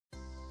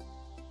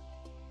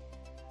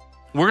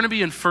We're going to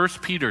be in 1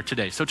 Peter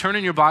today. So turn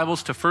in your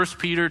Bibles to 1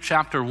 Peter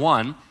chapter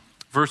 1,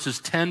 verses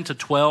 10 to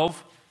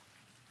 12.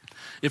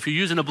 If you're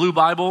using a blue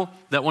Bible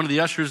that one of the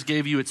ushers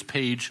gave you, it's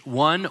page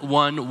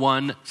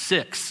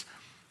 1116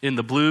 in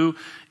the blue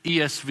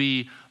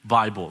ESV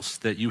Bibles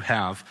that you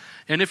have.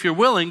 And if you're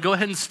willing, go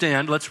ahead and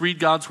stand. Let's read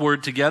God's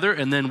word together,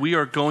 and then we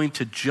are going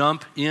to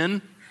jump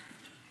in.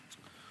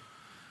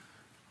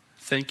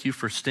 Thank you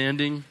for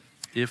standing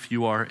if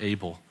you are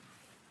able.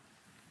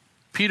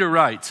 Peter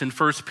writes in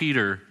 1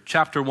 Peter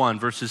chapter 1,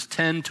 verses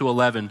 10 to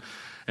 11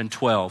 and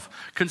 12.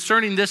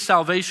 Concerning this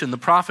salvation, the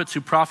prophets who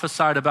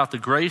prophesied about the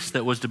grace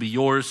that was to be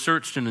yours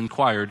searched and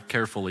inquired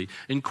carefully,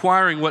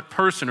 inquiring what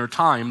person or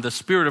time the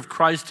Spirit of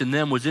Christ in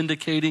them was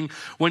indicating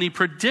when he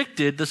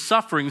predicted the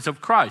sufferings of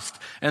Christ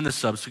and the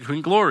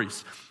subsequent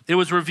glories. It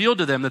was revealed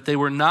to them that they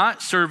were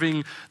not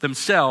serving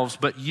themselves,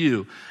 but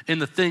you, in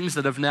the things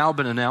that have now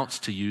been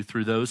announced to you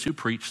through those who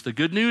preach the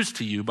good news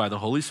to you by the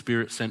Holy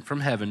Spirit sent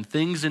from heaven,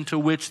 things into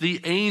which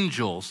the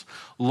angels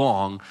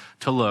long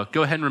to look.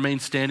 Go ahead and remain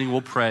standing.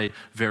 We'll pray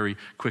very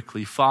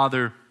quickly.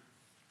 Father,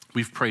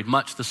 we've prayed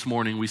much this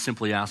morning. We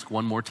simply ask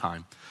one more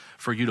time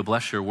for you to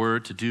bless your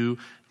word, to do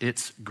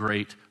its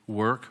great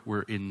work.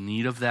 We're in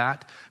need of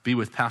that. Be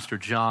with Pastor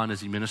John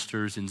as he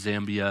ministers in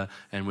Zambia,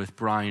 and with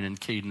Brian and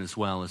Caden as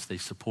well as they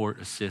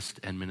support, assist,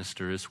 and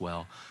minister as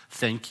well.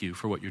 Thank you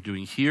for what you're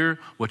doing here,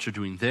 what you're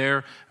doing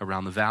there,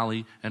 around the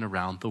valley, and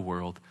around the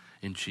world.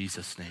 In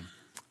Jesus' name,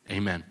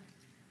 amen.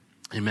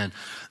 Amen.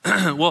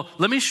 Well,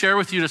 let me share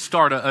with you to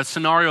start a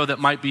scenario that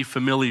might be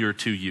familiar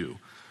to you.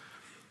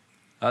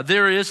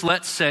 There is,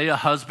 let's say, a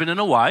husband and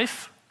a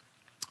wife,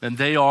 and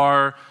they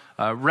are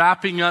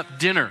wrapping up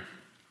dinner.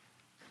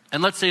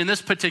 And let's say in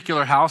this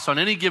particular house, on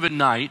any given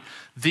night,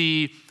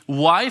 the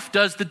wife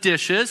does the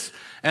dishes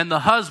and the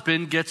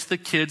husband gets the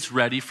kids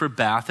ready for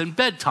bath and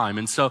bedtime.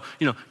 And so,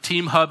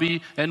 team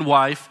hubby and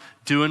wife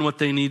doing what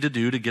they need to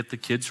do to get the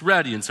kids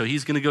ready. And so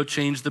he's going to go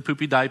change the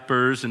poopy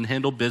diapers and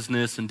handle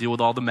business and deal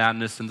with all the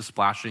madness and the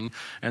splashing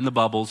and the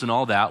bubbles and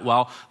all that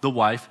while the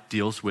wife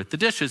deals with the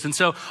dishes. And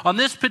so on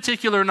this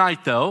particular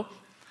night, though,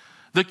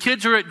 the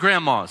kids are at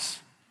grandma's.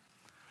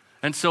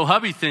 And so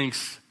hubby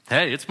thinks,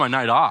 hey, it's my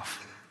night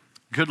off.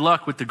 Good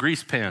luck with the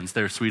grease pans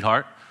there,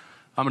 sweetheart.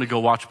 I'm going to go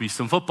watch me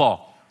some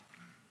football.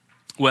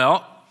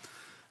 Well,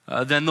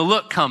 then the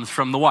look comes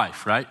from the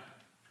wife, right?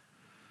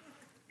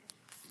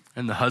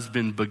 And the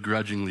husband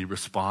begrudgingly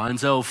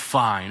responds, oh,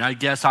 fine. I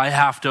guess I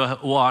have to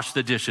wash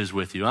the dishes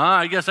with you.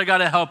 I guess I got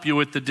to help you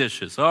with the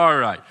dishes. All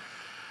right.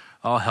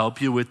 I'll help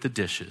you with the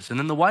dishes. And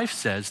then the wife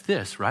says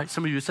this, right?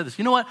 Some of you have said this.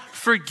 You know what?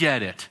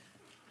 Forget it.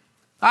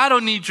 I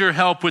don't need your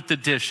help with the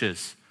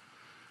dishes.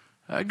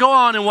 Go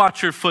on and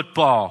watch your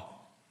football.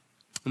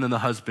 And then the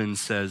husband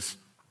says,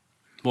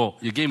 well,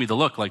 you gave me the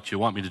look like you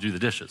want me to do the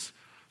dishes.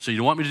 So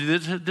you want me to do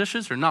the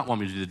dishes or not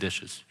want me to do the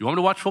dishes? You want me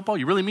to watch football?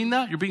 You really mean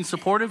that? You're being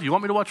supportive? You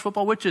want me to watch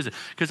football? Which is it?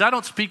 Because I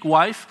don't speak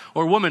wife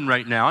or woman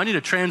right now. I need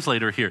a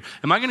translator here.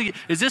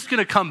 Is this going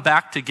to come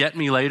back to get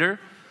me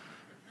later?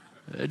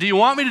 Do you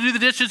want me to do the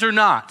dishes or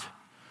not?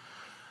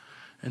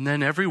 And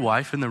then every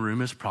wife in the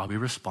room has probably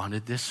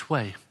responded this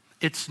way.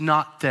 It's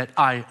not that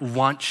I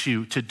want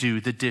you to do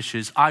the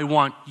dishes. I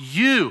want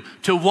you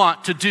to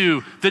want to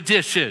do the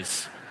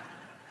dishes.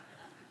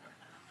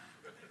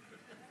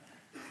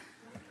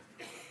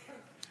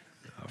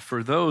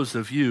 For those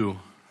of you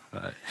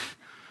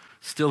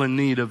still in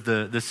need of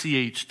the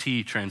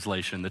CHT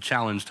translation, the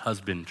challenged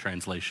husband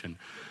translation,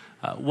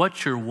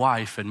 what your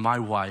wife and my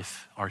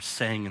wife are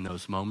saying in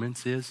those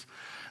moments is,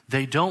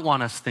 they don't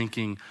want us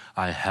thinking,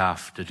 I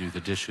have to do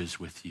the dishes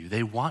with you.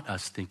 They want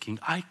us thinking,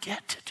 I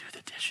get to do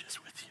the dishes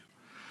with you.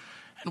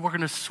 And we're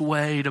going to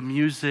sway to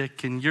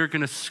music, and you're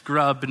going to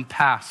scrub and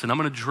pass, and I'm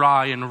going to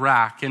dry and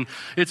rack, and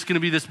it's going to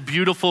be this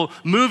beautiful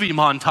movie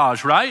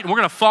montage, right? And we're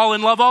going to fall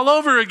in love all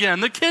over again.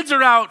 The kids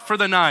are out for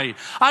the night.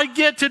 I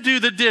get to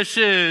do the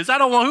dishes.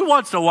 Who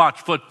wants to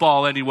watch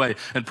football anyway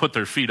and put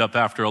their feet up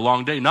after a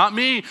long day? Not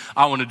me.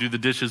 I want to do the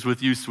dishes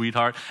with you,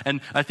 sweetheart.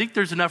 And I think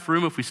there's enough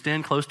room if we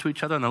stand close to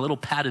each other on a little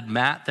padded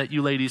mat that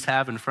you ladies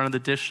have in front of the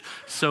dish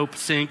soap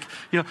sink.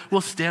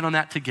 We'll stand on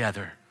that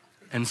together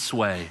and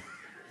sway.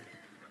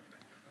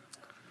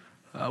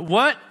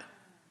 What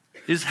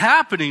is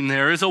happening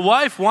there is a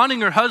wife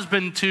wanting her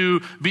husband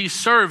to be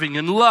serving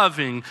and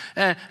loving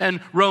and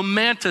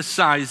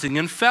romanticizing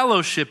and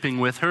fellowshipping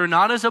with her,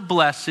 not as a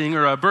blessing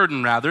or a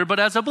burden rather, but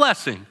as a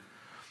blessing.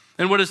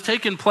 And what has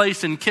taken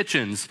place in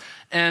kitchens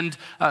and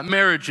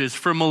marriages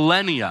for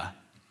millennia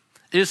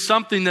is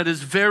something that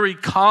is very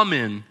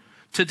common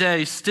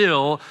today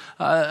still,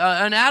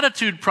 an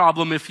attitude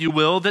problem, if you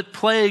will, that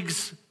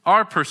plagues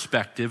our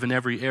perspective in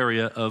every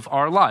area of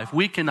our life.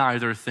 We can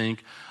either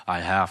think,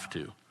 I have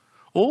to,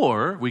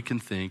 or we can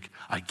think,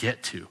 I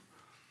get to.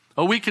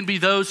 Or we can be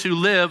those who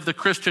live the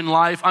Christian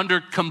life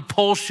under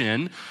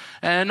compulsion,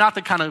 and not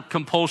the kind of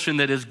compulsion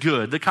that is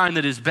good, the kind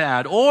that is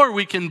bad. Or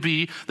we can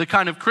be the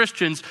kind of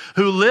Christians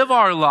who live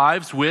our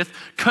lives with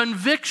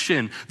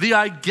conviction, the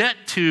I get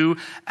to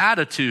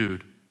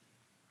attitude.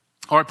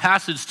 Our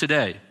passage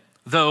today,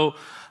 though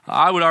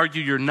I would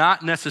argue you're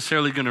not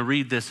necessarily going to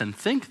read this and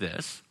think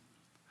this,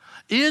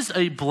 is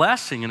a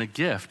blessing and a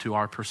gift to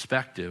our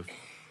perspective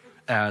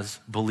as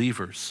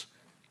believers.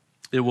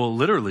 It will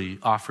literally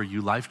offer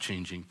you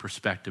life-changing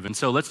perspective. And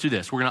so let's do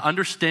this. We're going to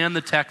understand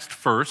the text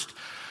first,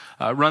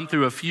 run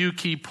through a few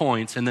key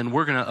points, and then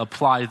we're going to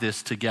apply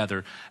this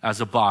together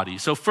as a body.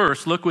 So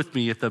first, look with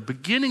me at the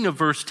beginning of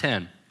verse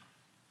 10.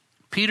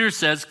 Peter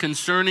says,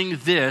 concerning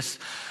this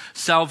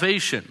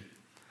salvation.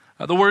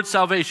 The word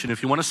salvation,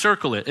 if you want to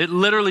circle it, it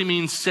literally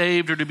means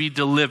saved or to be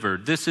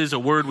delivered. This is a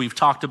word we've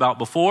talked about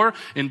before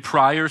in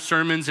prior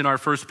sermons in our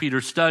 1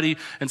 Peter study,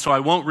 and so I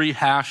won't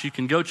rehash. You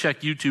can go check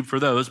YouTube for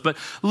those. But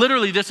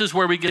literally, this is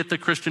where we get the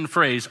Christian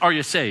phrase, are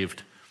you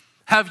saved?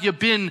 Have you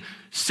been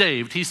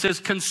saved? He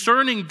says,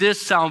 concerning this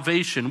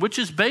salvation, which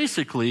is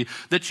basically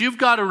that you've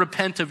got to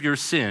repent of your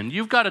sin.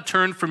 You've got to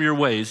turn from your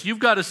ways. You've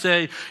got to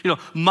say,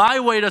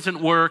 my way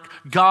doesn't work.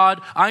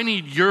 God, I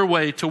need your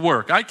way to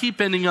work. I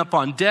keep ending up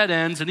on dead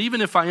ends, and even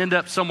if I end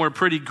up somewhere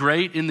pretty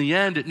great, in the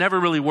end, it never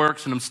really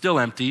works, and I'm still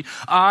empty.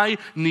 I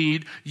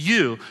need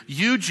you.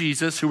 You,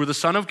 Jesus, who were the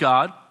Son of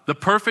God, the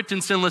perfect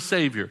and sinless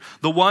Savior,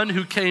 the one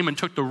who came and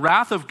took the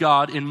wrath of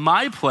God in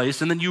my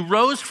place, and then you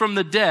rose from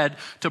the dead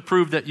to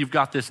prove that you've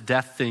got this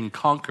death thing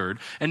conquered.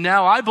 And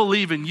now I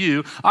believe in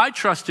you, I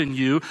trust in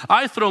you,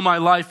 I throw my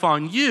life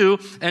on you,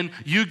 and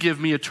you give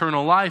me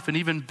eternal life. And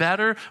even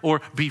better,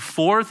 or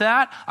before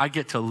that, I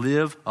get to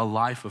live a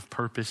life of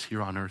purpose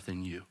here on earth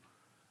in you.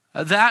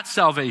 That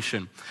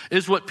salvation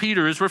is what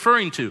Peter is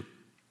referring to.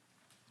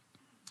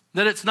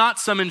 That it's not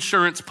some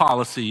insurance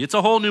policy. It's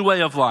a whole new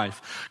way of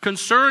life.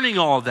 Concerning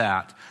all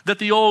that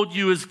the old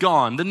you is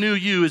gone, the new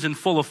you is in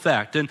full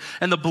effect, and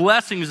the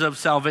blessings of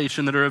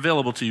salvation that are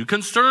available to you.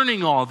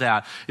 Concerning all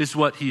that is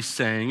what he's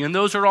saying. And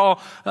those are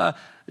all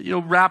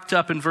wrapped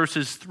up in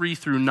verses 3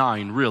 through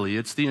 9, really.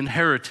 It's the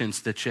inheritance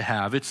that you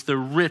have. It's the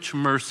rich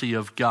mercy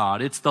of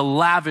God. It's the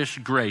lavish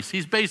grace.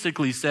 He's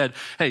basically said,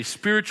 hey,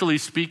 spiritually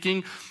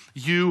speaking,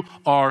 you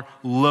are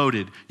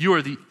loaded. You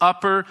are the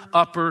upper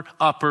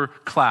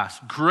class.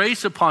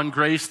 Grace upon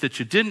grace that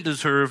you didn't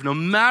deserve. No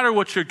matter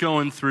what you're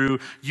going through,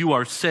 you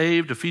are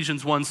saved.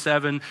 Ephesians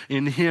 1:7,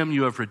 in him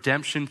you have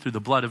redemption through the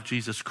blood of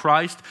Jesus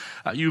Christ.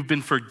 You've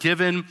been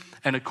forgiven,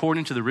 and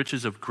according to the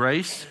riches of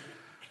grace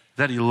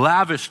that he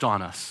lavished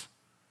on us.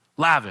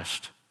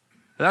 Lavished.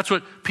 That's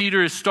what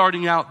Peter is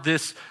starting out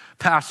this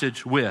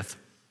passage with.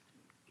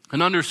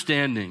 An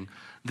understanding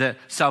that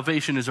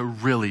salvation is a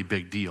really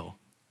big deal.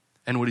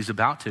 And what he's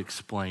about to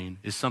explain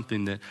is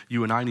something that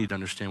you and I need to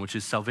understand, which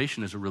is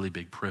salvation is a really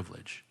big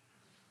privilege.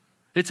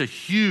 It's a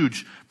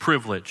huge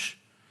privilege.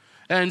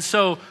 And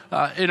so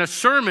in a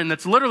sermon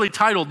that's literally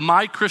titled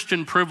My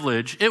Christian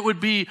Privilege, I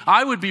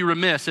would be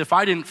remiss if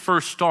I didn't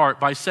first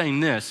start by saying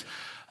this.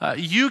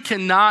 You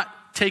cannot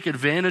take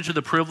advantage of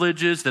the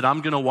privileges that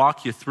I'm going to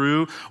walk you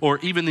through, or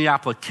even the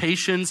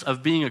applications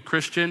of being a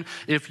Christian,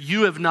 if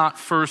you have not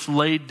first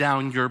laid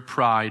down your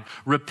pride,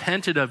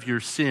 repented of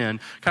your sin,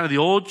 kind of the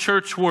old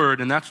church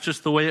word, and that's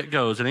just the way it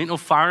goes. It ain't no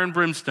fire and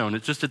brimstone.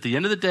 It's just at the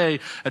end of the day,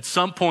 at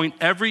some point,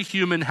 every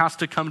human has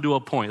to come to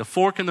a point, a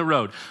fork in the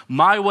road,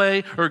 my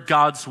way or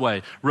God's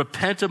way.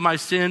 Repent of my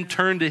sin,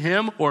 turn to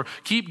him, or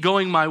keep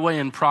going my way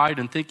in pride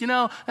and think,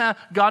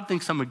 God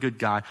thinks I'm a good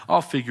guy.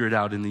 I'll figure it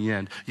out in the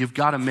end. You've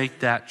got to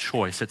make that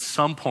choice. At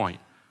some point.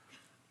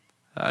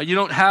 You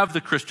don't have the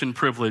Christian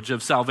privilege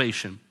of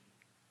salvation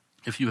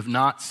if you have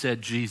not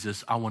said,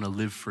 Jesus, I want to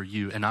live for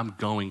you, and I'm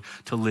going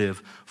to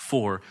live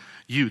for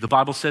you. The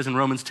Bible says in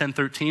Romans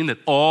 10:13 that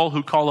all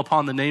who call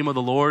upon the name of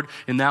the Lord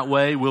in that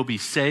way will be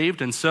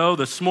saved. And so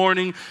this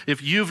morning,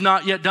 if you've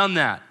not yet done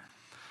that,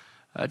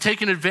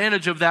 taken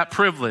advantage of that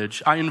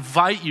privilege, I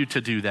invite you to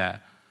do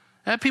that.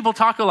 And people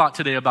talk a lot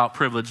today about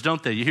privilege,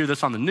 don't they? You hear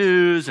this on the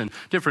news and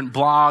different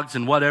blogs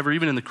and whatever,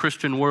 even in the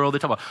Christian world. They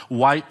talk about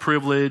white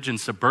privilege and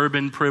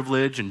suburban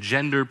privilege and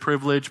gender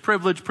privilege,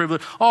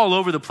 all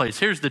over the place.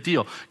 Here's the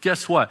deal.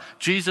 Guess what?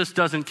 Jesus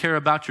doesn't care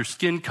about your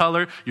skin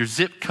color, your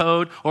zip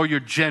code, or your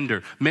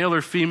gender. Male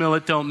or female,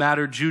 it don't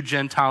matter. Jew,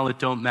 Gentile, it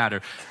don't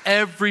matter.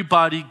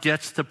 Everybody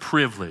gets the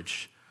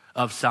privilege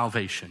of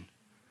salvation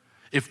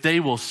if they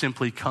will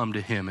simply come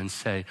to him and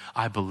say,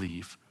 I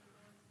believe.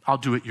 I'll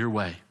do it your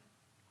way.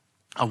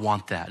 I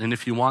want that. And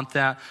if you want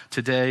that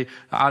today,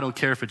 I don't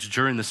care if it's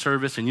during the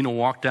service and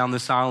walk down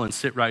this aisle and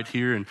sit right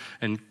here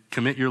and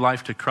commit your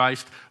life to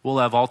Christ. We'll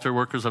have altar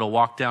workers that'll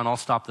walk down. I'll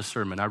stop the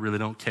sermon. I really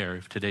don't care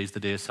if today's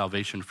the day of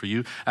salvation for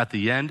you. At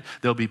the end,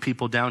 there'll be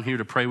people down here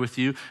to pray with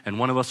you, and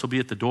one of us will be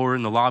at the door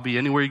in the lobby,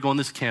 anywhere you go on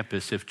this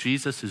campus. If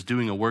Jesus is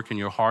doing a work in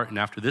your heart, and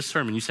after this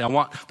sermon you say, I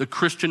want the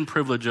Christian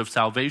privilege of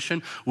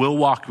salvation, we'll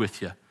walk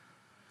with you.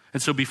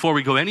 And so before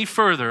we go any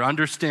further,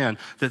 understand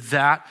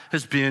that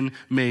has been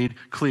made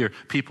clear.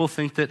 People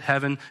think that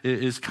heaven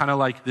is kind of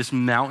like this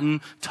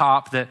mountain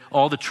top that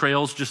all the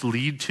trails just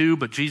lead to,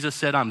 but Jesus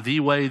said, I'm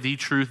the way, the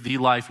truth, the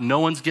life. No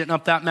one's getting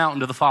up that mountain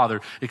to the Father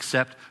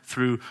except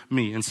through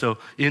me. And so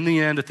in the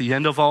end, at the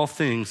end of all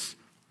things,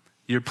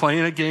 you're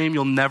playing a game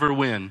you'll never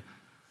win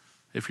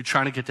if you're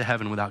trying to get to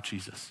heaven without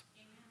Jesus.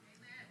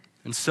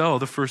 And so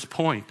the first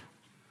point,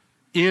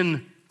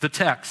 in the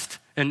text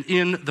and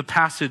in the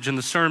passage in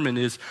the sermon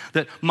is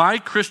that my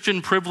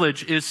Christian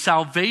privilege is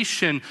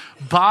salvation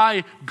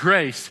by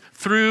grace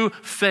through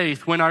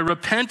faith when I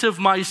repent of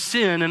my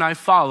sin and I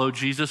follow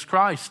Jesus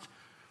Christ.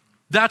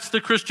 That's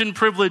the Christian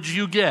privilege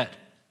you get.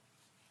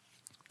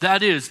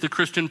 That is the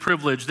Christian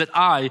privilege that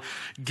I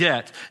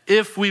get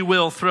if we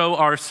will throw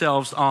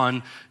ourselves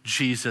on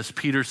Jesus.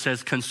 Peter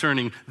says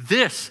concerning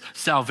this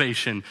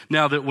salvation,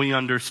 now that we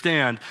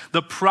understand,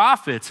 the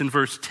prophets in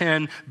verse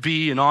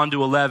 10b and on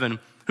to 11,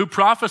 who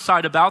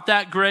prophesied about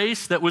that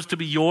grace that was to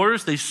be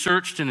yours, they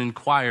searched and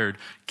inquired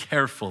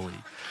carefully.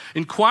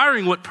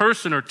 Inquiring what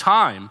person or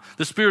time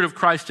the Spirit of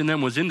Christ in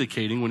them was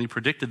indicating when he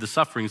predicted the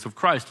sufferings of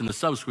Christ and the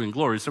subsequent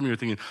glory. Some of you are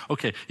thinking,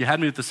 okay, you had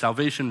me with the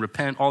salvation,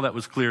 repent, all that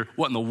was clear.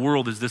 What in the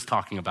world is this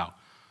talking about?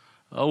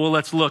 Oh, well,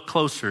 let's look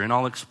closer and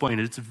I'll explain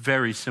it. It's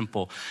very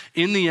simple.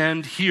 In the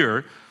end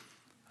here,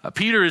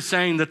 Peter is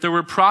saying that there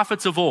were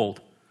prophets of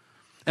old,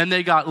 and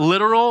they got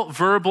literal,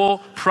 verbal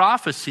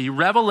prophecy,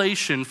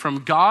 revelation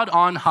from God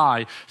on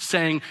high,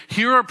 saying,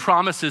 here are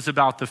promises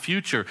about the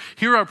future.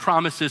 Here are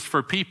promises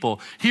for people.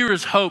 Here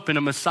is hope in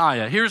a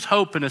Messiah. Here's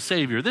hope in a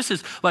Savior. This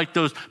is like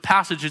those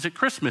passages at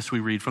Christmas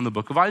we read from the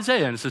book of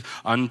Isaiah. And it says,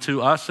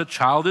 unto us a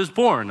child is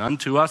born.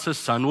 Unto us a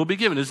son will be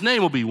given. His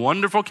name will be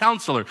Wonderful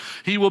Counselor.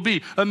 He will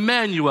be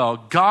Emmanuel,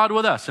 God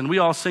with us. And we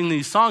all sing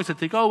these songs and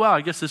think, oh, wow,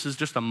 I guess this is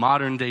just a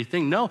modern day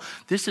thing. No,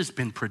 this has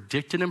been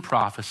predicted and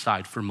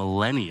prophesied for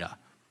millennia.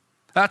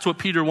 That's what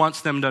Peter wants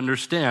them to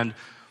understand,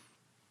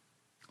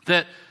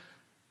 that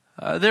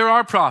there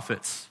are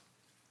prophets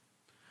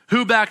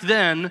who back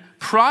then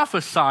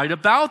prophesied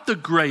about the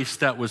grace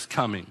that was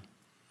coming.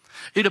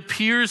 It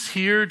appears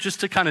here, just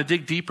to kind of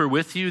dig deeper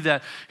with you,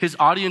 that his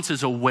audience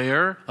is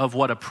aware of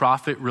what a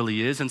prophet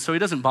really is, and so he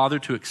doesn't bother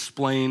to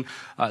explain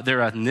their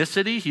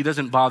ethnicity. He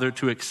doesn't bother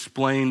to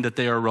explain that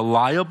they are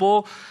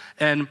reliable,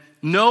 and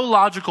no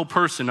logical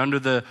person under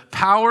the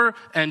power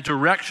and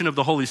direction of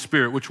the Holy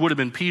Spirit, which would have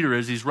been Peter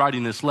as he's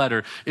writing this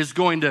letter, is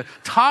going to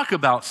talk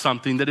about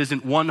something that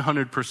isn't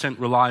 100%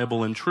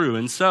 reliable and true.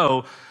 And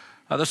so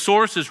the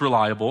source is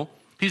reliable.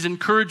 He's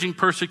encouraging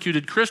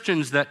persecuted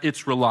Christians that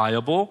it's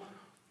reliable,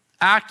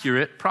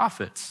 accurate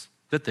prophets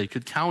that they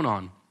could count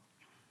on.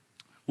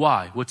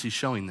 Why? What's he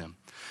showing them?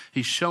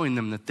 He's showing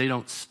them that they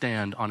don't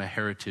stand on a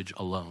heritage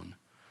alone.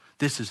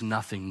 This is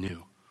nothing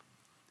new.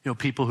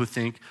 People who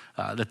think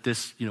that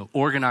this,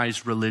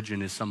 organized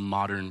religion is some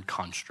modern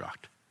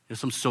construct,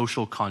 some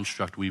social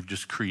construct we've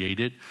just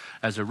created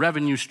as a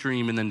revenue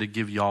stream and then to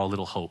give y'all a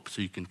little hope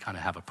so you can kind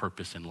of have a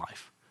purpose in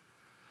life.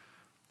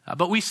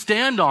 But we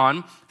stand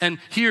on and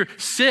here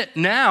sit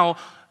now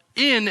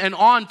in and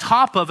on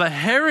top of a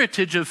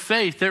heritage of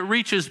faith that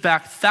reaches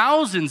back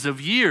thousands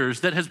of years,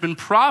 that has been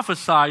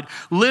prophesied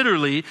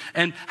literally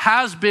and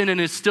has been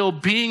and is still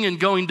being and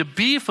going to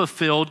be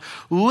fulfilled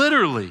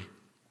literally.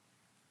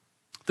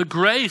 The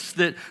grace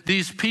that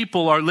these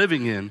people are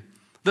living in,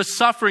 the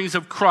sufferings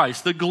of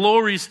Christ, the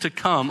glories to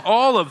come,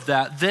 all of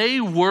that,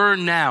 they were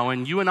now,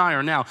 and you and I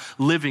are now,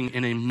 living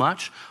in a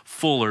much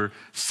fuller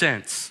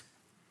sense.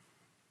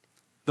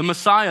 The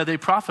Messiah they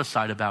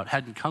prophesied about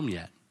hadn't come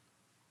yet.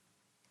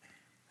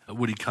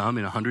 Would he come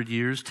in 100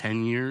 years,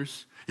 10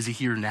 years? Is he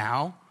here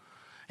now?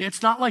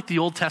 It's not like the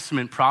Old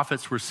Testament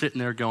prophets were sitting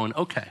there going,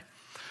 okay,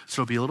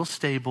 so it'll be a little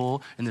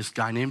stable, and this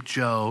guy named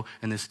Joe,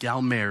 and this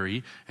gal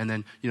Mary, and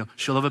then,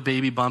 she'll have a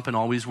baby bump and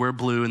always wear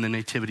blue in the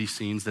nativity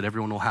scenes that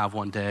everyone will have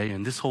one day,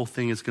 and this whole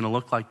thing is going to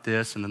look like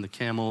this, and then the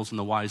camels and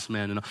the wise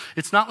men. And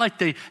it's not like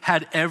they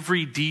had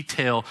every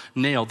detail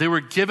nailed. They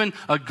were given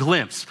a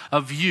glimpse,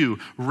 a view,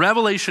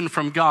 revelation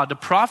from God to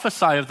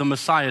prophesy of the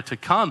Messiah to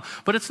come.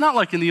 But it's not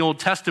like in the Old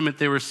Testament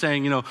they were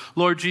saying,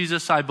 Lord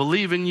Jesus, I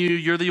believe in you.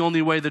 You're the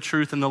only way, the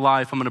truth, and the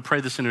life. I'm going to pray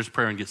the sinner's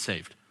prayer and get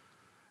saved.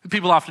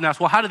 People often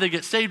ask, well, how did they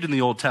get saved in the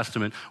Old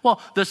Testament?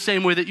 Well, the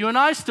same way that you and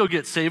I still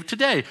get saved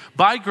today,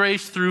 by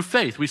grace through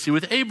faith. We see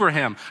with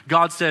Abraham,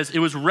 God says it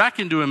was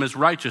reckoned to him as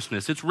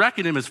righteousness. It's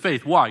reckoned him as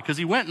faith. Why? Because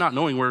he went not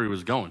knowing where he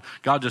was going.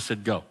 God just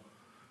said, go.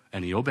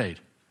 And he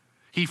obeyed.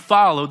 He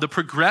followed the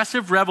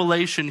progressive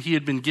revelation he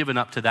had been given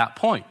up to that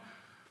point.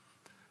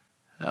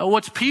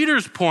 What's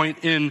Peter's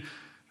point in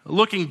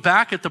looking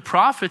back at the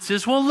prophets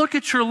is, well, look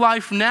at your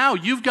life now.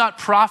 You've got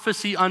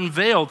prophecy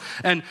unveiled.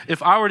 And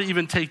if I were to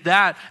even take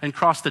that and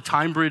cross the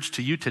time bridge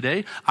to you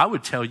today, I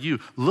would tell you,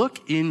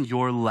 look in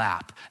your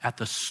lap at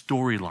the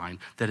storyline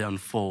that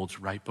unfolds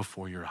right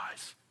before your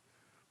eyes.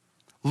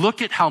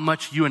 Look at how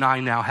much you and I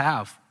now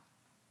have.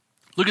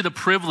 Look at the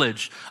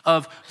privilege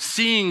of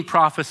seeing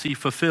prophecy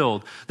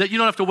fulfilled. That you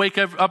don't have to wake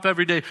up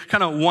every day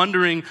kind of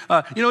wondering,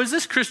 is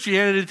this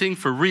Christianity thing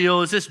for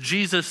real? Is this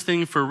Jesus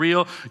thing for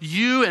real?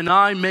 You and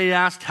I may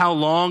ask, how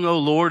long, O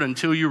Lord,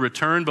 until you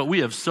return? But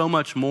we have so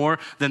much more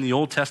than the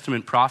Old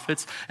Testament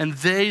prophets. And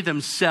they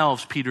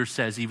themselves, Peter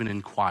says, even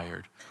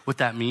inquired. What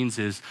that means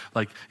is,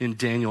 like in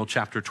Daniel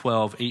chapter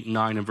 12, 8 and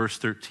 9 and verse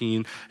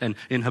 13, and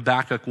in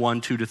Habakkuk 1,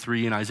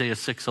 2-3, and Isaiah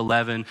 6,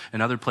 11,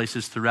 and other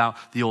places throughout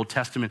the Old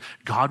Testament,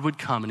 God would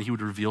come and he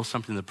would reveal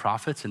something to the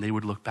prophets, and they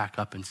would look back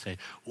up and say,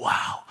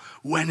 wow,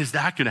 when is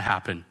that going to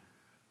happen?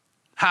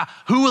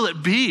 Who will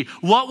it be?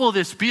 What will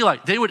this be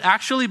like? They would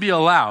actually be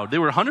allowed. They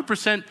were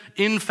 100%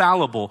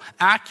 infallible,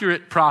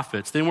 accurate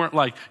prophets. They weren't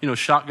like,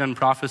 shotgun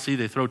prophecy.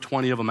 They throw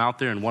 20 of them out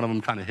there and one of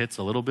them kind of hits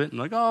a little bit and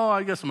like, oh,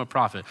 I guess I'm a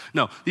prophet.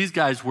 No, these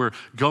guys were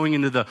going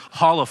into the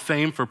Hall of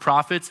Fame for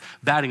prophets,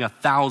 batting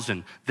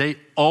 1,000. They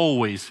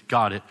always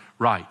got it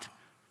right.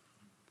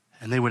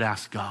 And they would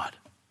ask God,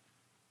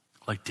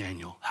 like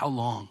Daniel, how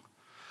long?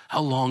 How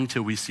long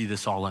till we see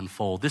this all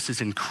unfold? This is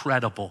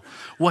incredible.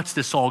 What's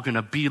this all going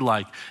to be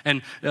like?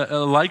 And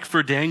like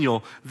for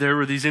Daniel, there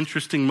were these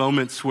interesting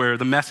moments where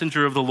the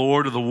messenger of the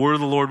Lord or the word of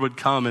the Lord would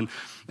come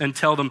and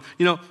tell them,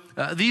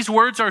 these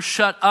words are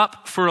shut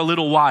up for a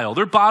little while.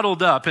 They're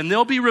bottled up and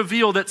they'll be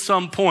revealed at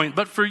some point.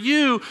 But for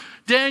you,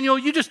 Daniel,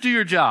 you just do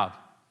your job.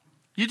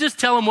 You just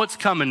tell them what's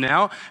coming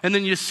now, and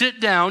then you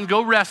sit down,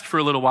 go rest for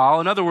a little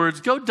while. In other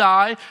words, go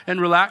die and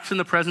relax in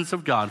the presence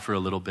of God for a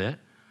little bit.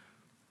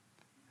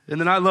 And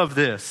then I love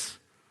this.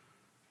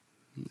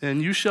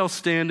 And you shall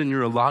stand in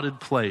your allotted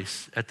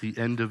place at the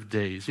end of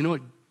days. You know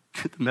what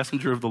the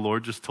messenger of the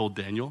Lord just told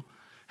Daniel?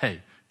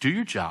 Hey, do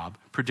your job,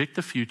 predict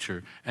the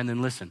future, and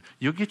then listen,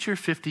 you'll get your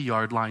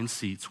 50-yard line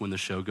seats when the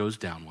show goes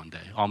down one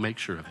day. I'll make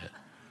sure of it.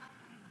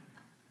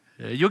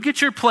 You'll get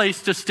your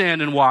place to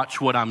stand and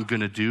watch what I'm going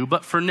to do,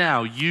 but for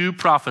now, you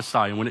prophesy.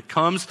 And when it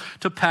comes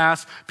to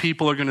pass,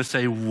 people are going to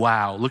say,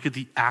 wow, look at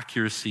the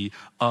accuracy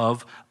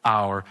of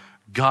our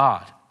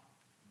God.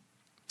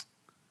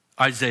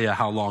 Isaiah,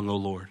 how long, O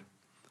Lord?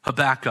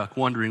 Habakkuk,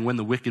 wondering when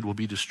the wicked will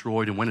be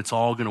destroyed and when it's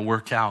all going to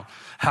work out.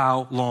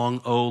 How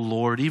long, O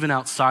Lord? Even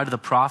outside of the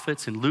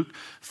prophets in Luke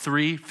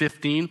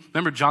 3:15.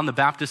 Remember John the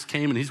Baptist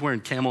came and he's wearing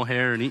camel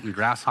hair and eating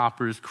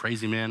grasshoppers,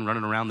 crazy man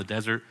running around the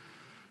desert,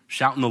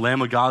 shouting the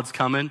Lamb of God's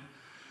coming.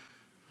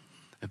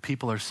 And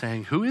people are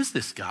saying, who is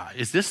this guy?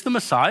 Is this the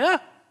Messiah?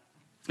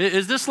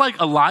 Is this like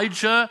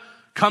Elijah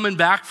coming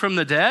back from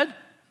the dead?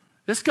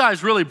 This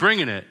guy's really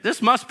bringing it.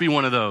 This must be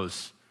one of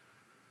those.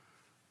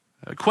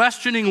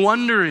 Questioning,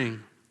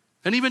 wondering.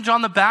 And even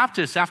John the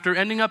Baptist, after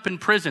ending up in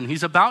prison,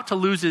 he's about to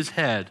lose his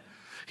head.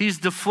 He's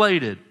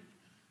deflated.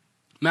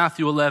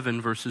 Matthew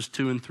 11, verses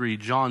 2 and 3,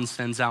 John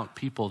sends out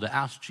people to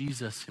ask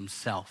Jesus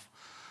himself,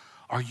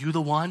 are you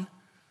the one?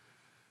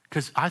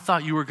 Because I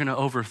thought you were going to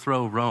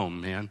overthrow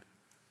Rome, man.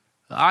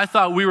 I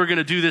thought we were going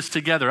to do this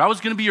together. I was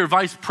going to be your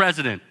vice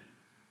president.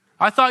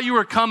 I thought you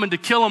were coming to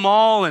kill them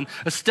all and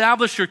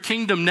establish your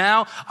kingdom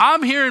now.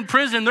 I'm here in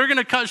prison.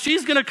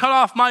 She's going to cut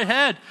off my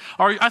head.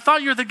 I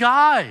thought you're the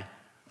guy.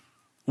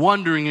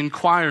 Wondering,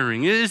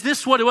 inquiring. Is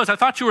this what it was? I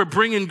thought you were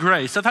bringing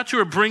grace. I thought you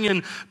were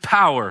bringing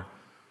power.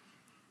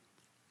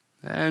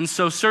 And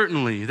so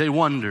certainly they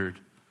wondered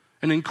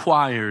and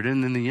inquired.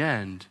 And in the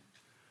end,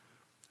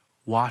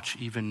 watch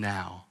even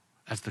now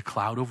as the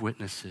cloud of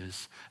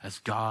witnesses, as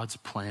God's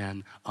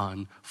plan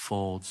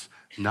unfolds,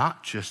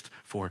 not just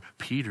for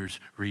Peter's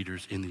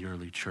readers in the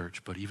early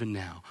church, but even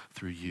now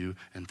through you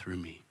and through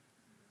me.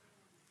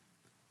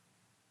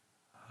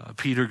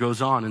 Peter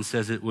goes on and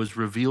says it was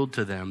revealed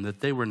to them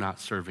that they were not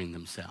serving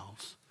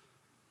themselves.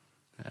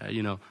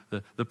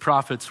 The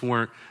prophets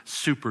weren't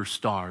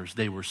superstars,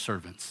 they were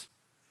servants.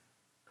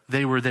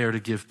 They were there to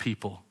give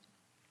people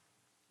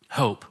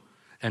hope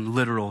and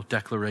literal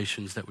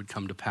declarations that would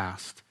come to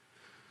pass.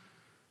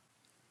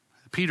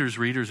 Peter's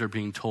readers are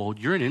being told,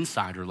 you're an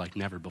insider like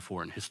never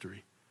before in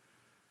history.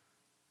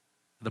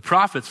 The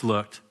prophets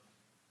looked,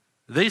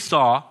 they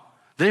saw,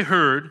 they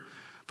heard,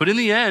 but in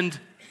the end,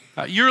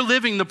 you're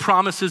living the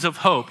promises of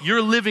hope.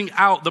 You're living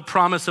out the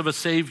promise of a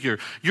Savior.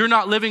 You're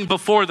not living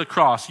before the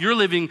cross. You're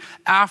living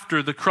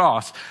after the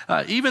cross.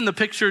 Even the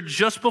picture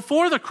just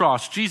before the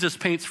cross, Jesus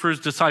paints for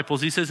his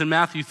disciples. He says in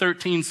Matthew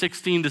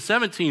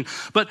 13:16-17,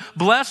 but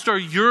blessed are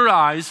your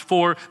eyes,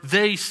 for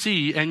they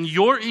see, and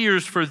your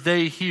ears, for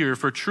they hear.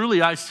 For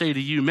truly I say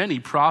to you, many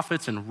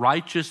prophets and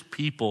righteous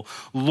people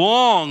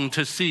long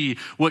to see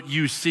what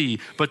you see,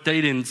 but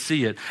they didn't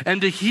see it. And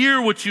to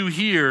hear what you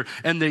hear,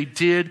 and they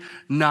did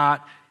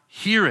not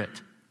hear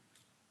it.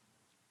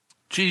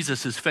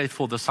 Jesus'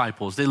 faithful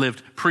disciples, they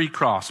lived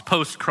pre-cross,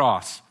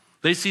 post-cross.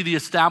 They see the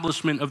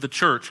establishment of the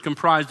church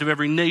comprised of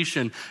every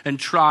nation and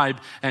tribe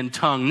and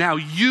tongue. Now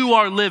you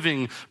are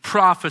living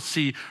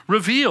prophecy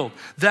revealed.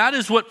 That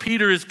is what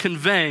Peter is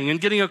conveying and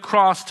getting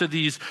across to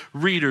these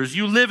readers.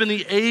 You live in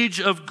the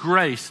age of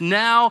grace.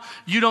 Now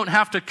you don't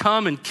have to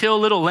come and kill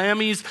little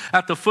lammies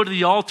at the foot of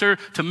the altar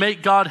to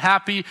make God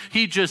happy.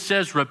 He just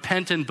says,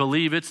 repent and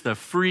believe. It's the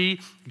free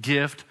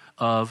gift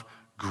of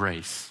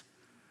grace.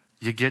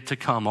 You get to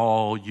come,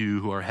 all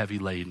you who are heavy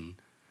laden,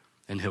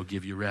 and he'll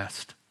give you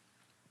rest.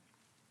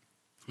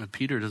 And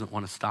Peter doesn't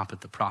want to stop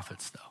at the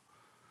prophets, though.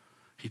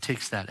 He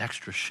takes that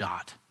extra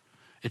shot.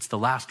 It's the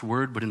last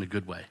word, but in a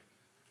good way.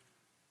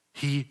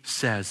 He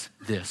says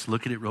this.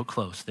 Look at it real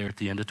close there at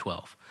the end of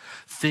 12.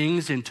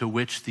 Things into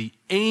which the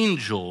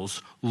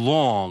angels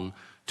long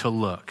to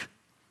look.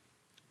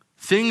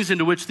 Things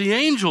into which the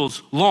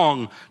angels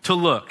long to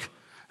look.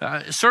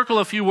 Circle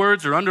a few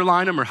words or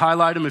underline them or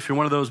highlight them if you're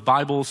one of those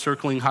Bible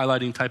circling,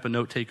 highlighting type of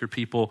note taker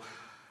people.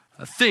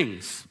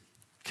 Things,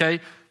 okay?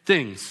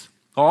 Things.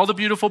 All the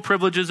beautiful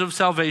privileges of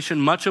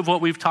salvation, much of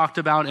what we've talked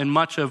about and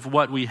much of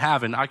what we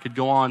haven't. I could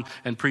go on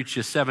and preach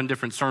you 7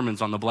 different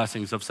sermons on the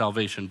blessings of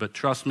salvation, but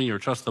trust me or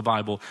trust the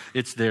Bible,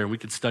 it's there. We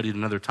could study it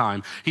another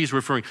time. He's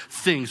referring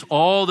things,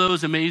 all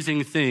those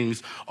amazing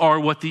things are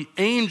what the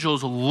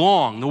angels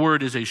long. The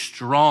word is a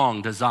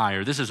strong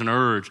desire. This is an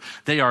urge.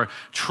 They are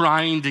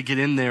trying to get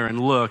in there and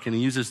look, and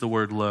he uses the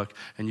word look,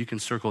 and you can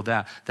circle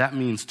that. That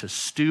means to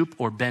stoop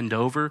or bend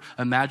over.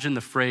 Imagine the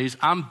phrase,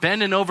 I'm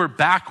bending over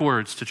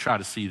backwards to try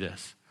to see this.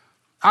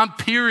 I'm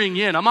peering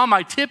in. I'm on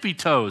my tippy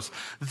toes.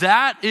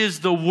 That is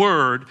the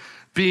word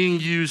being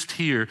used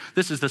here.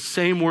 This is the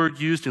same word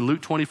used in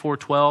Luke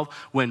 24:12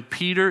 when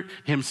Peter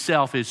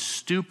himself is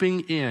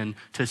stooping in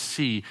to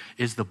see,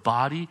 is the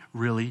body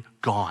really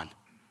gone?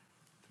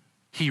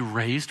 He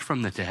raised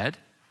from the dead?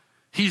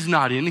 He's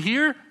not in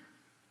here?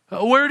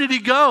 Where did he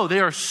go?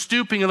 They are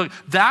stooping and looking.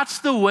 That's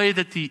the way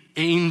that the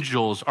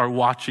angels are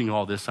watching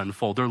all this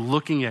unfold. They're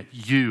looking at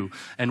you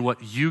and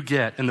what you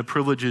get and the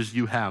privileges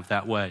you have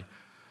that way.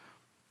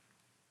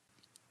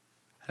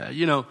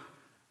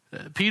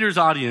 Peter's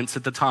audience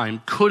at the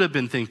time could have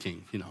been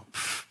thinking,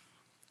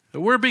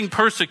 we're being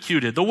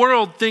persecuted. The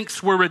world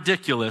thinks we're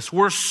ridiculous.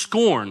 We're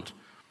scorned.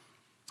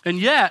 And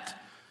yet,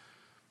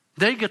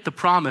 they get the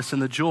promise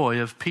and the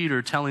joy of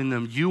Peter telling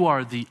them, you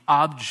are the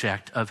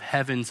object of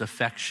heaven's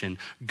affection.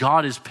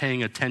 God is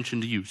paying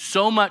attention to you.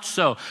 So much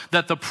so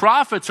that the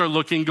prophets are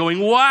looking, going,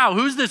 wow,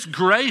 who's this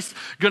grace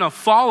going to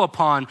fall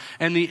upon?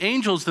 And the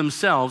angels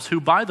themselves, who,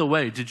 by the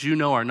way, did you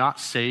know are not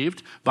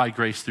saved by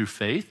grace through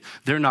faith?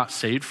 They're not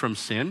saved from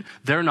sin.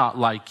 They're not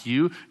like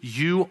you.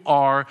 You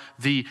are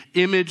the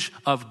image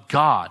of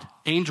God.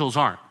 Angels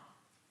aren't.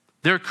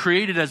 They're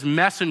created as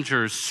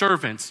messengers,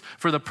 servants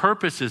for the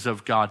purposes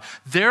of God.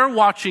 They're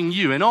watching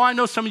you. And I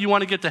know some of you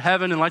want to get to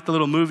heaven and like the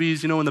little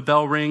movies, when the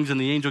bell rings and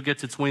the angel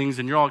gets its wings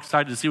and you're all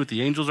excited to see what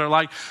the angels are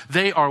like.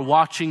 They are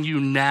watching you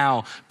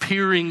now,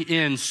 peering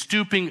in,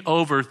 stooping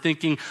over,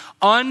 thinking,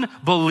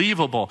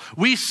 unbelievable.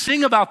 We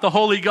sing about the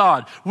holy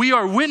God. We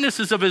are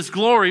witnesses of his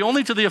glory,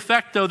 only to the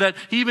effect, though, that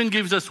he even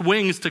gives us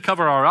wings to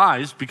cover our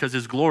eyes because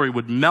his glory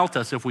would melt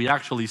us if we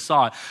actually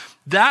saw it.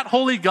 That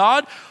holy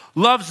God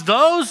loves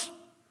those.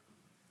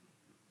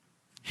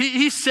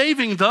 He's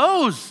saving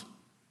those.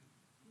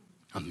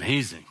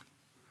 Amazing.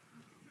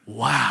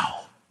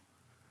 Wow.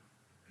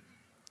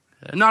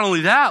 And not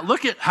only that,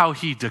 look at how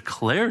he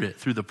declared it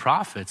through the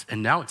prophets,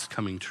 and now it's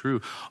coming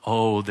true.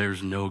 Oh,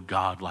 there's no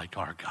God like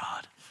our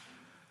God.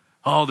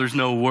 Oh, there's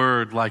no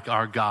word like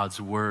our God's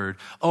word.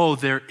 Oh,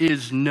 there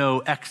is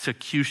no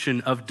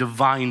execution of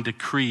divine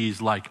decrees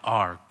like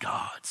our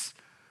God's.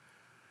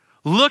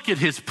 Look at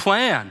his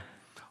plan.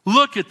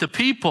 Look at the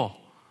people.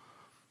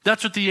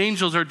 That's what the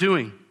angels are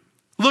doing.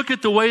 Look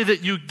at the way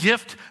that you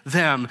gift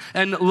them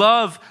and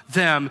love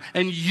them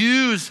and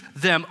use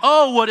them.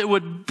 Oh, what it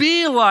would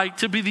be like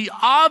to be the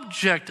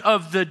object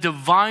of the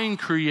divine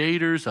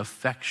creator's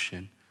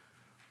affection.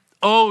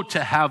 Oh,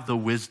 to have the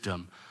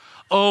wisdom.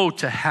 Oh,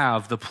 to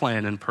have the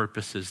plan and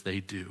purposes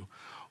they do.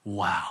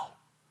 Wow.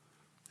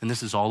 And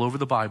this is all over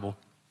the Bible.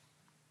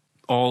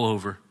 All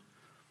over.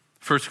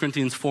 1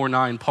 Corinthians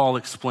 4:9, Paul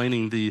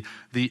explaining the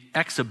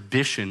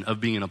exhibition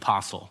of being an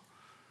apostle.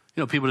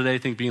 People today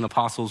think being an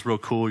apostle is real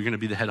cool. You're going to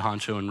be the head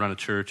honcho and run a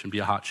church and be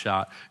a hot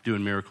shot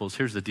doing miracles.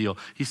 Here's the deal.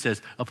 He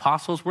says,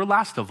 apostles, we're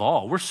last of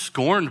all. We're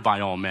scorned by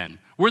all men.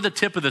 We're the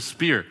tip of the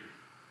spear.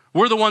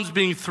 We're the ones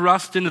being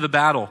thrust into the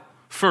battle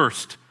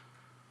first.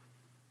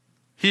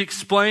 He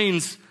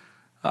explains,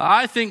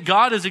 I think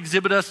God has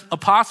exhibited us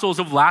apostles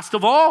of last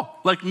of all,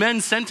 like men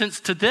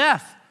sentenced to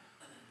death.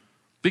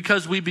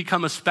 Because we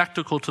become a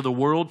spectacle to the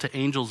world, to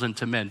angels, and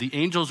to men. The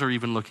angels are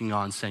even looking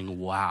on saying,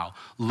 wow,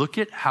 look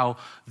at how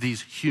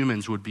these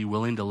humans would be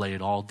willing to lay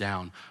it all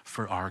down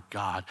for our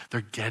God.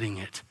 They're getting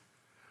it.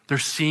 They're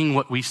seeing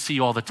what we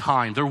see all the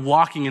time. They're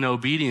walking in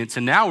obedience.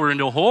 And now we're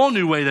into a whole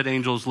new way that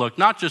angels look.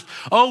 Not just,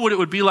 what it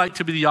would be like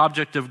to be the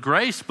object of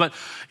grace, but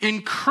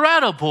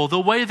incredible the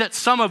way that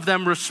some of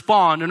them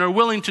respond and are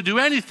willing to do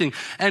anything.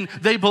 And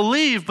they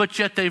believe, but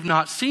yet they've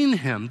not seen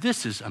him.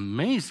 This is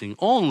amazing.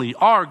 Only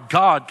our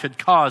God could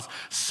cause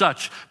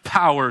such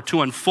power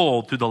to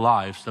unfold through the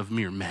lives of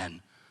mere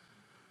men.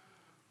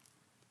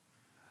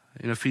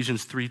 In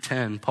Ephesians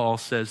 3:10, Paul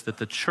says that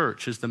the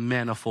church is the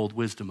manifold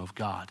wisdom of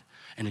God.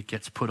 And it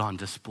gets put on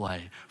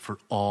display for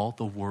all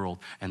the world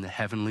and the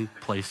heavenly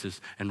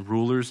places and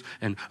rulers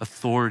and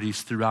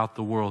authorities throughout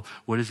the world.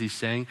 What is he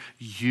saying?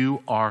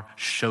 You are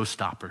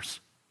showstoppers.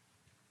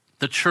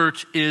 The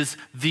church is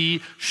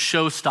the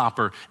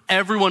showstopper.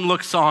 Everyone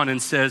looks on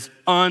and says,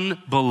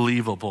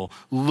 unbelievable.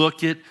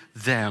 Look at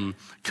them,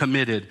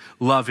 committed,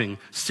 loving,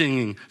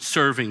 singing,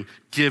 serving,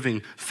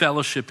 giving,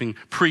 fellowshipping,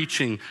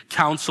 preaching,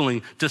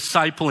 counseling,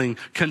 discipling,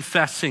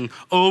 confessing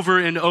over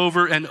and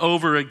over and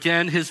over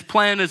again. His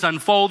plan is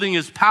unfolding.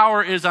 His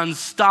power is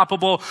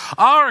unstoppable.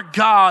 Our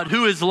God,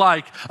 who is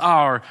like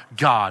our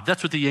God.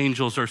 That's what the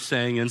angels are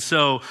saying. And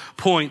so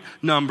point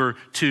number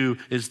 2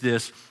 is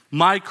this.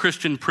 My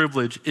Christian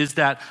privilege is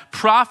that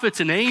prophets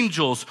and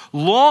angels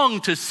long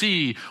to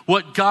see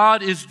what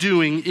God is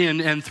doing in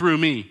and through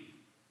me.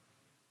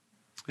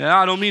 Yeah,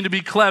 I don't mean to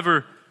be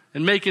clever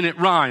and making it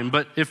rhyme,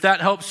 but if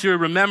that helps you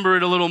remember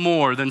it a little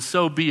more, then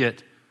so be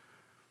it.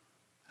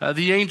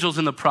 The angels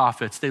and the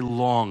prophets, they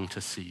long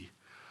to see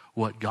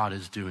what God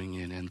is doing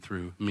in and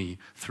through me,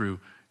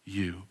 through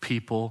you.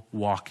 People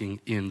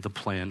walking in the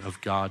plan of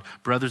God.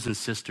 Brothers and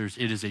sisters,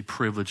 it is a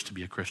privilege to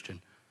be a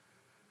Christian.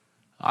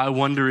 I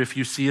wonder if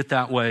you see it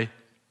that way.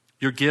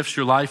 Your gifts,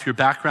 your life, your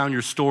background,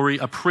 your story,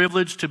 a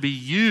privilege to be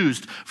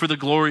used for the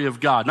glory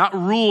of God, not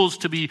rules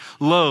to be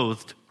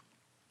loathed.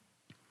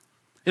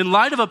 In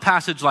light of a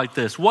passage like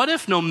this, what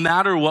if no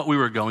matter what we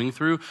were going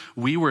through,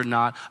 we were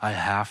not I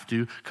have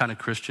to kind of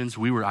Christians,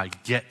 we were I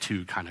get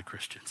to kind of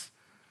Christians?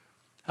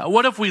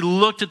 What if we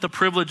looked at the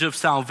privilege of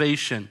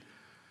salvation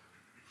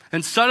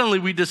and suddenly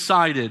we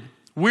decided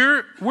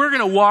we're going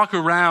to walk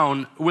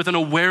around with an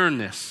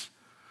awareness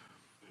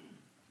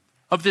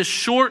of this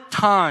short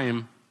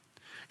time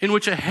in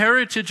which a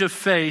heritage of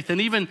faith and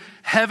even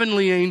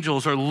heavenly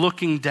angels are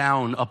looking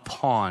down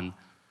upon,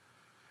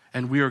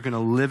 and we are going to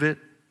live it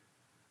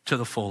to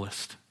the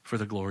fullest for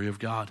the glory of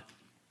God.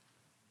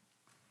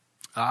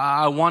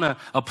 I want to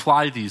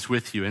apply these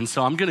with you, and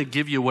so I'm going to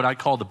give you what I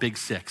call the Big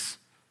Six.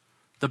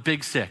 The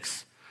Big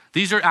Six.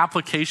 These are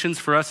applications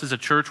for us as a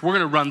church. We're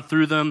going to run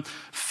through them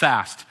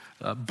fast.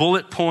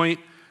 Bullet point.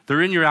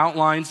 They're in your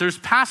outlines. There's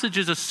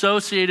passages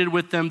associated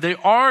with them. They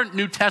are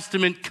New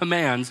Testament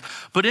commands,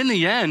 but in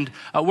the end,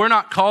 we're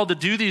not called to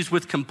do these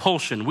with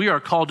compulsion. We are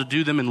called to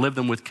do them and live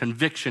them with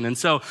conviction. And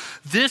so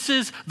this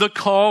is the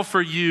call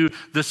for you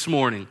this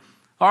morning.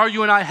 Are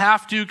you an I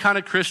have to kind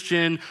of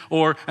Christian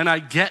or an I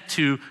get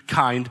to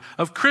kind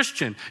of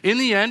Christian? In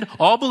the end,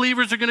 all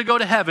believers are going to go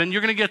to heaven. You're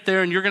going to get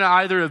there and you're going to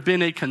either have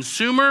been a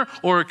consumer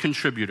or a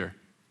contributor.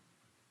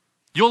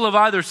 You'll have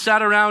either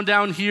sat around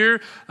down here,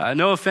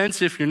 no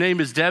offense if your name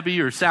is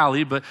Debbie or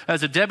Sally, but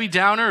as a Debbie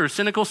Downer or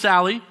cynical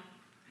Sally,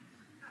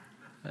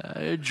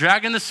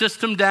 dragging the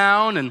system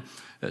down and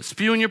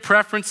spewing your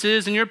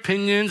preferences and your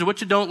opinions, what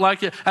you don't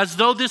like, as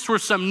though this were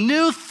some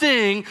new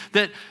thing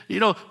that,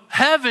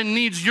 heaven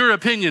needs your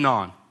opinion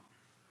on.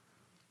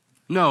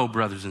 No,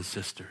 brothers and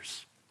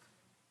sisters.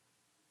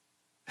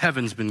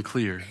 Heaven's been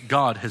clear.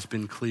 God has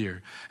been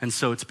clear. And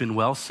so it's been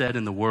well said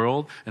in the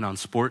world and on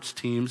sports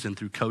teams and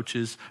through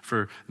coaches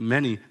for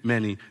many,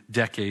 many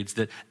decades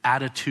that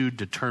attitude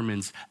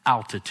determines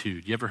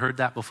altitude. You ever heard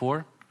that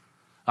before?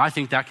 I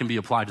think that can be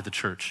applied to the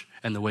church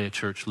and the way a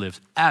church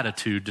lives.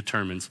 Attitude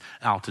determines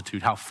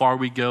altitude. How far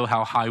we go,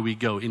 how high we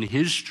go in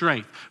His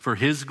strength for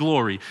His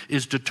glory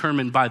is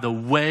determined by the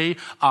way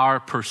our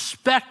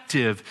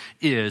perspective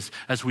is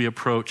as we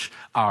approach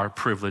our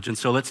privilege. And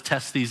so let's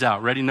test these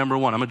out. Ready? Number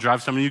one. I'm going to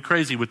drive some of you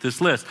crazy with this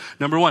list.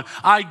 Number one,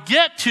 I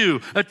get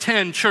to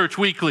attend church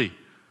weekly.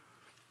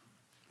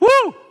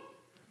 Woo!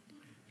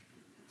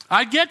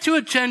 I get to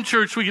attend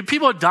church weekly.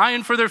 People are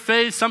dying for their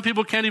faith. Some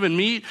people can't even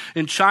meet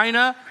in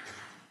China.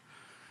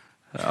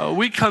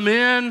 We come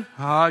in,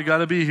 I got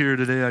to be here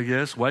today, I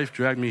guess. Wife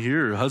dragged me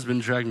here, or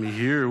husband dragged me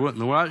here. What in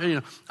the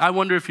world? I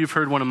wonder if you've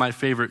heard one of my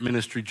favorite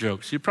ministry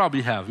jokes. You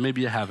probably have,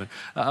 maybe you haven't.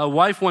 A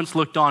wife once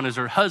looked on as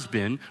her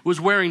husband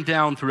was wearing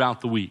down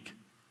throughout the week.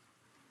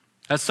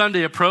 As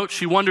Sunday approached,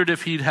 she wondered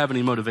if he'd have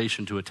any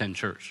motivation to attend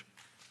church.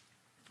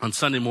 On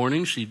Sunday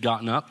morning, she'd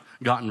gotten up,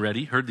 gotten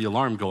ready, heard the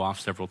alarm go off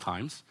several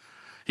times.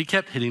 He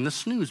kept hitting the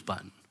snooze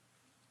button.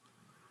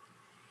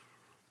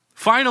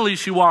 Finally,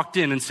 she walked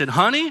in and said,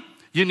 "Honey,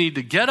 you need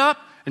to get up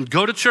and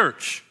go to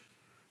church."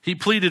 He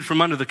pleaded from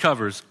under the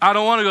covers, "I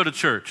don't want to go to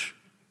church."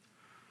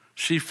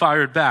 She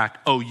fired back,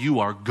 "Oh,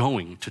 you are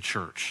going to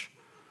church."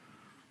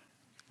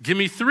 "Give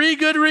me 3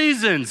 good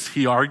reasons,"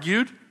 he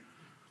argued.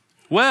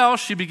 "Well,"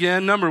 she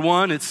began, "number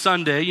 1, it's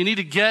Sunday. You need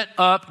to get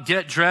up,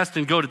 get dressed,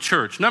 and go to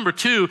church. Number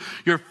 2,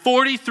 you're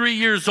 43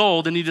 years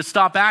old and need to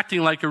stop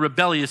acting like a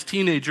rebellious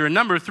teenager. And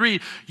number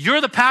 3,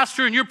 you're the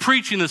pastor and you're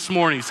preaching this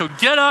morning, so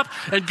get up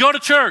and go to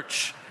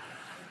church."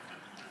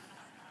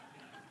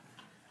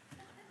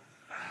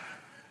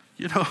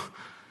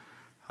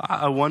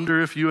 I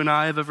wonder if you and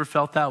I have ever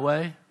felt that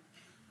way.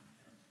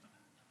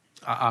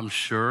 I'm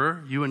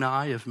sure you and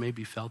I have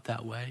maybe felt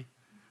that way.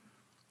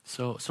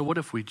 So what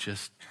if we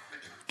just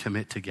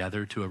commit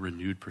together to a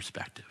renewed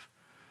perspective?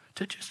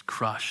 To just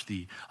crush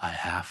the I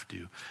have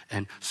to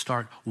and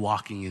start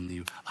walking in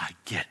the I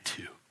get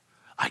to.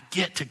 I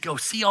get to go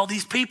see all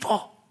these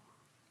people.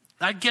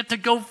 I get to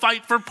go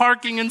fight for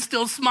parking and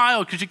still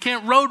smile because you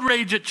can't road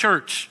rage at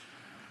church.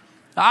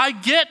 I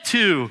get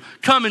to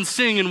come and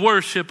sing and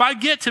worship. I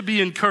get to be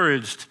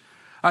encouraged.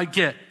 I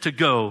get to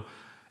go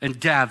and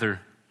gather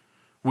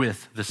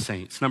with the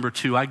saints. Number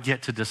 2, I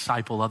get to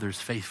disciple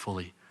others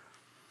faithfully.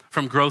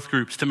 From growth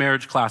groups to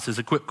marriage classes,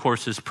 equip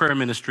courses, prayer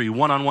ministry,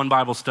 one-on-one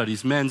Bible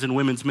studies, men's and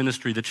women's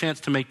ministry. The chance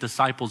to make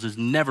disciples is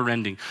never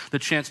ending. The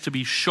chance to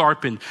be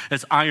sharpened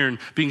as iron,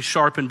 being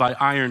sharpened by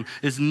iron,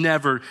 is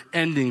never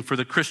ending for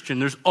the Christian.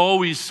 There's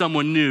always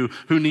someone new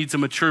who needs a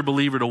mature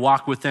believer to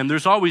walk with them.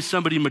 There's always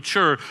somebody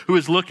mature who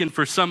is looking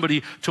for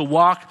somebody to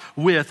walk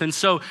with. And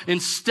so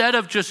instead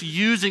of just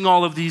using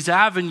all of these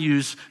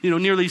avenues,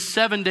 nearly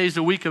 7 days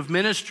a week of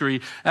ministry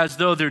as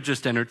though they're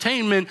just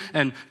entertainment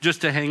and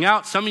just to hang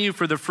out, some of you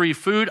for the free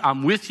food,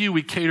 I'm with you.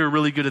 We cater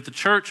really good at the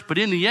church. But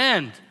in the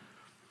end,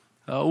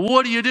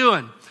 what are you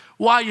doing?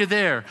 Why are you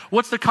there?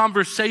 What's the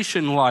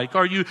conversation like?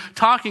 Are you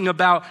talking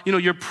about,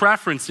 your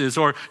preferences,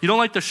 or you don't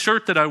like the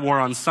shirt that I wore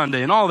on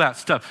Sunday and all that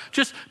stuff?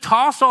 Just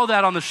toss all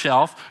that on the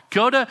shelf.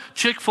 Go to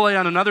Chick-fil-A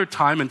on another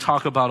time and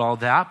talk about all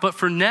that. But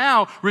for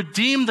now,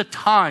 redeem the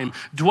time.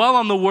 Dwell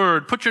on the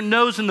word. Put your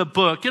nose in the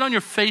book. Get on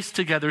your face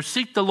together.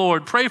 Seek the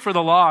Lord. Pray for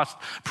the lost.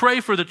 Pray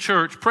for the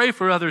church. Pray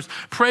for others.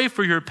 Pray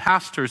for your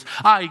pastors.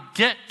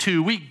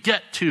 We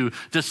get to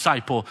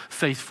disciple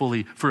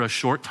faithfully for a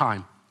short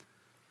time.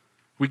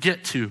 We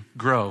get to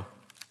grow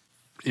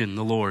in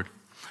the Lord.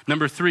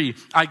 Number 3,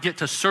 I get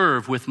to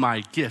serve with my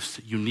gifts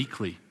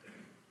uniquely.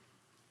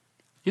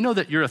 You know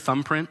that you're a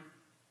thumbprint?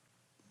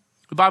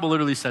 The Bible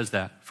literally says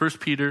that. 1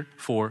 Peter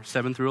 4,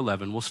 7 through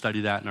 11. We'll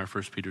study that in our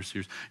 1 Peter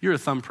series. You're a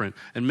thumbprint.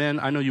 And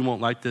men, I know you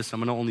won't like this. I'm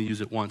going to only use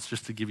it once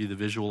just to give you the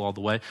visual all the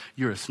way.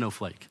 You're a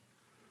snowflake.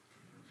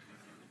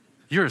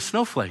 You're a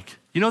snowflake.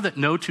 You know that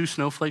no two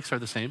snowflakes are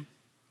the same?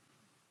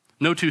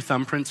 No two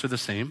thumbprints are the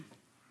same?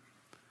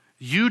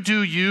 You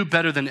do you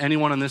better than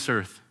anyone on this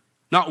earth.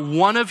 Not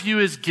one of you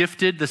is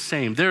gifted the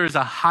same. There is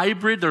a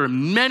hybrid. There are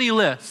many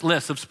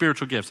lists of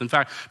spiritual gifts. In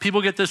fact,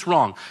 people get this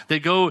wrong. They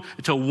go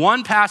to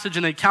one passage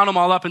and they count them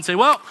all up and say,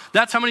 well,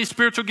 that's how many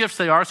spiritual gifts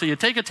they are. So you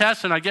take a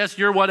test and I guess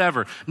you're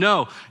whatever.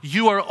 No,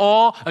 you are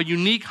all a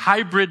unique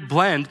hybrid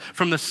blend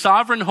from the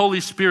sovereign Holy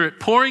Spirit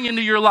pouring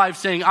into your life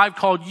saying, I've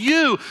called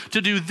you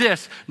to do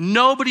this.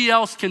 Nobody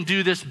else can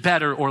do this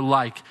better or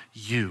like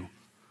you.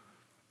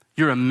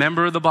 You're a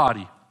member of the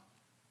body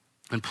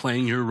and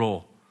playing your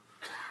role.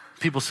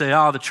 People say,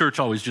 the church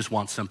always just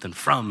wants something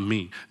from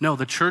me. No,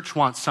 the church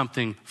wants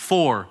something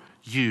for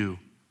you.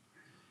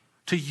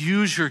 To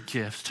use your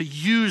gifts, to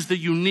use the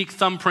unique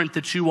thumbprint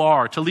that you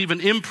are, to leave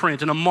an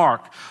imprint and a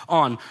mark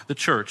on the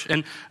church.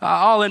 And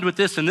I'll end with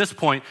this in this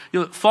point.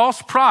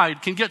 False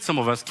pride can get some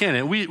of us, can't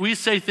it? We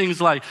say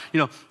things like,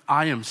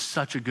 I am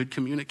such a good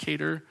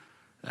communicator.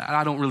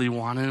 I don't really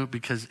want to,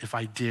 because if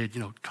I did,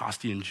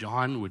 Costi and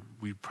John,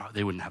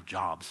 they wouldn't have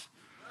jobs.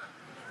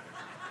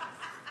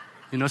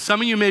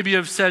 Some of you maybe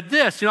have said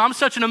this, I'm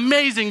such an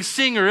amazing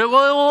singer, it will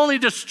only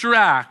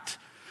distract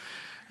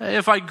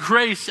if I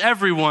grace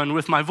everyone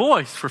with my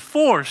voice for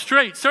 4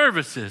 straight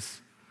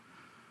services.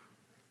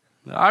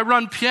 I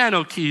run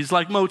piano keys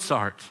like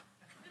Mozart.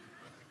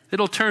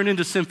 It'll turn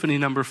into symphony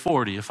number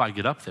 40 if I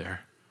get up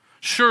there.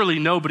 Surely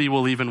nobody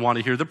will even want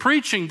to hear the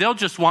preaching. They'll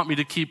just want me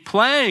to keep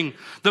playing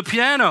the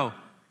piano.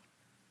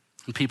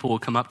 And people will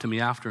come up to me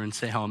after and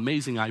say how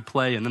amazing I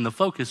play, and then the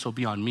focus will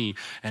be on me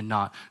and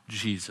not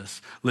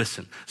Jesus.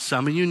 Listen,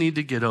 some of you need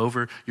to get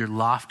over your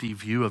lofty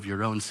view of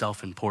your own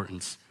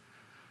self-importance.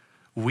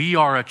 We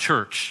are a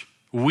church.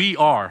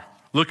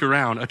 Look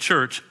around, a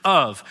church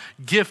of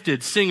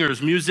gifted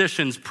singers,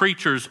 musicians,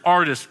 preachers,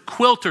 artists,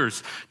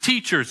 quilters,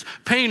 teachers,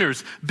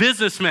 painters,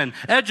 businessmen,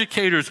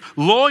 educators,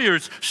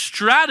 lawyers,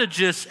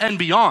 strategists, and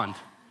beyond.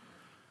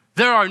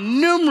 There are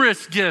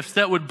numerous gifts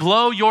that would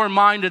blow your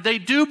mind. They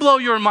do blow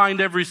your mind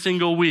every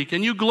single week.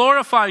 And you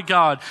glorify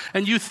God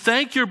and you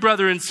thank your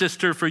brother and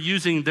sister for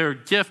using their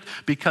gift,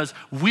 because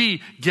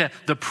we get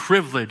the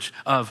privilege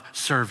of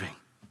serving.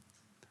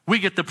 We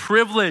get the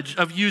privilege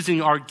of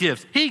using our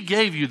gifts. He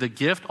gave you the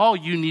gift. All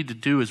you need to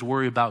do is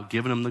worry about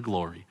giving him the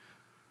glory.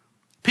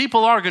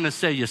 People are going to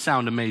say you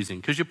sound amazing,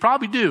 because you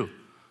probably do.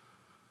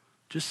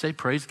 Just say,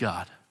 praise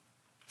God.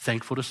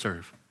 Thankful to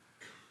serve.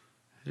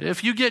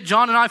 If you get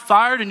John and I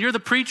fired and you're the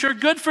preacher,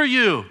 good for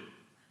you.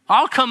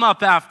 I'll come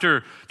up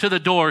after to the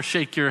door,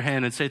 shake your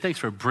hand and say, thanks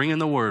for bringing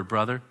the word,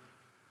 brother.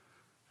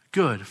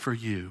 Good for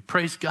you.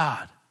 Praise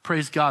God.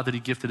 Praise God that he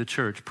gifted a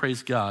church.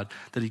 Praise God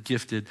that he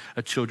gifted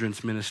a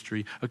children's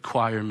ministry, a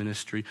choir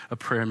ministry, a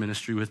prayer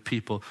ministry with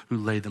people who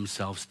lay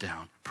themselves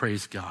down.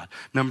 Praise God.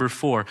 Number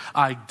 4,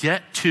 I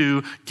get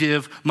to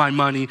give my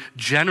money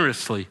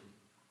generously.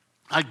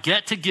 I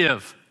get to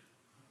give.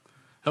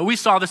 We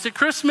saw this at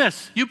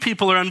Christmas. You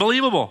people are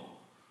unbelievable.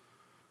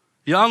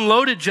 You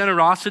unloaded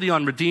generosity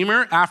on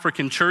Redeemer,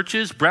 African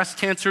churches, breast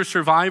cancer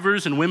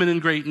survivors, and women in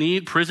great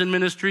need, prison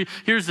ministry.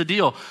 Here's the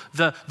deal.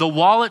 The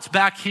wallet's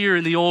back here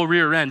in the old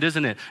rear end,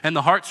 isn't it? And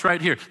the heart's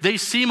right here. They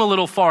seem a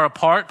little far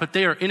apart, but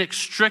they are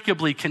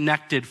inextricably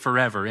connected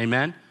forever.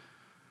 Amen?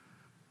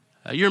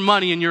 Your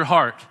money and your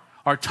heart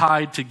are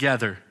tied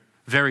together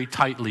very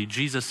tightly.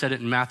 Jesus said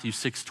it in Matthew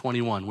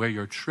 6:21, where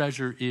your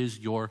treasure is,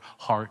 your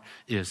heart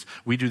is.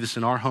 We do this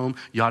in our home.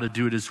 You ought to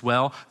do it as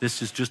well.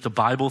 This is just a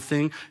Bible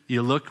thing.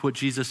 You look what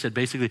Jesus said.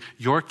 Basically,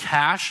 your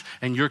cash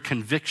and your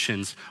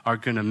convictions are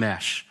going to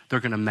mesh. They're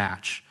going to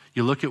match.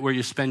 You look at where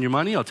you spend your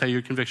money, I'll tell you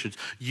your convictions.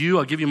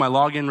 I'll give you my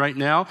login right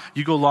now.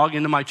 You go log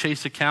into my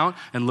Chase account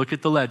and look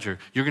at the ledger.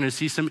 You're going to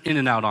see some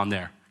In-N-Out on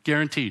there,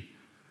 guaranteed.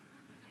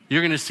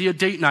 You're going to see a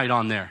date night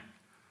on there.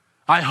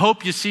 I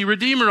hope you see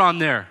Redeemer on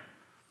there.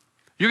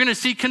 You're going to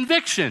see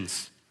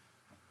convictions.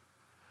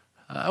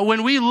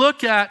 When we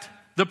look at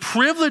the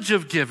privilege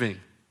of giving,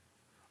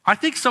 I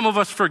think some of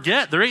us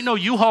forget there ain't no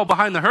U-Haul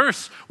behind the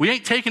hearse. We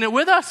ain't taking it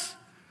with us.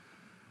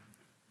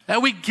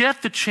 And we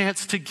get the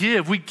chance to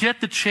give. We get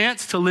the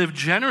chance to live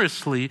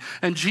generously.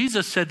 And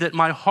Jesus said that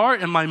my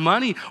heart and my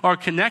money are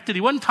connected.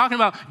 He wasn't talking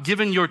about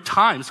giving your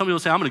time. Some people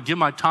say, I'm going to give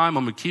my time,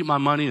 I'm going to keep my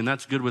money, and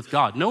that's good with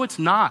God. No, it's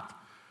not.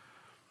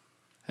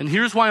 And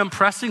here's why I'm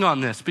pressing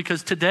on this,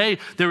 because today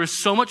there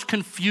is so much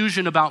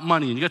confusion about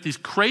money. And you got these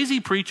crazy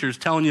preachers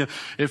telling you,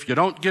 if you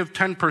don't give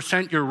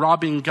 10%, you're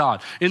robbing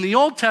God. In the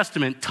Old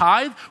Testament,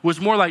 tithe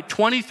was more like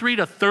 23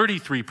 to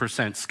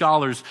 33%.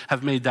 Scholars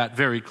have made that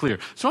very clear.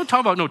 So I'm not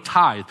talking about no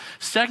tithe.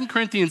 2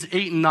 Corinthians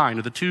 8 and 9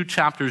 are the two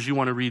chapters you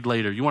want to read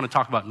later. You want to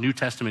talk about New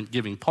Testament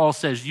giving. Paul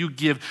says you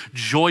give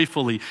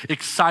joyfully,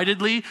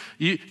 excitedly,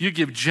 you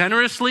give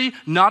generously,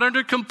 not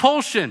under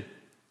compulsion.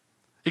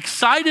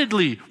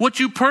 Excitedly, what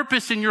you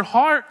purpose in your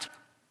heart,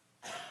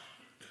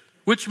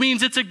 which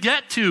means it's a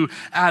get-to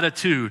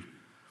attitude.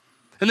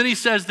 And then he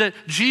says that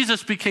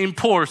Jesus became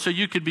poor so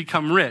you could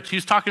become rich.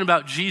 He's talking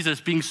about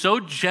Jesus being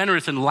so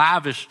generous and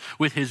lavish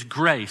with his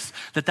grace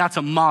that that's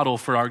a model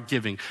for our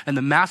giving. And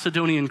the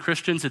Macedonian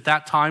Christians at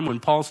that time when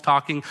Paul's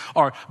talking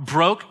are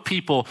broke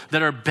people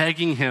that are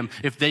begging him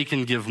if they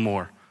can give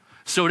more.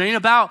 So it ain't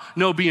about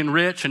no being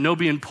rich and no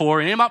being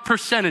poor. It ain't about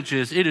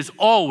percentages. It is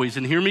always,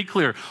 and hear me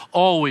clear,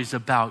 always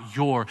about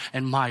your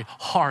and my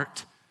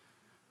heart.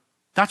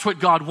 That's what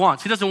God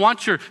wants. He doesn't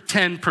want your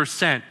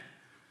 10%.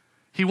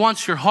 He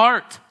wants your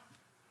heart.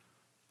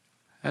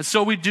 And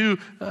so we do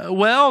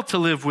well to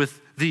live with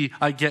the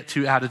I get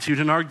to attitude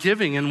in our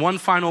giving. And one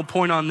final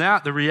point on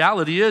that, the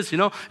reality is,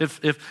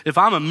 if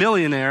I'm a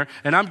millionaire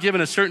and I'm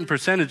giving a certain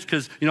percentage,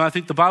 because, I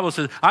think the Bible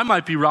says I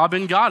might be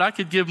robbing God. I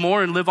could give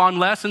more and live on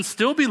less and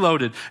still be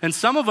loaded. And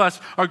some of us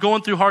are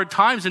going through hard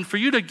times. And for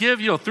you to give,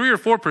 3 or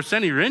 4%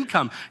 of your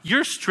income,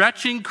 you're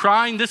stretching,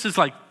 crying. This is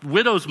like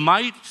widow's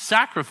mite,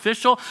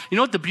 sacrificial. You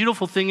know what the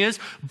beautiful thing is?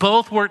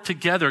 Both work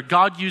together.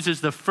 God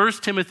uses the 1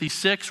 Timothy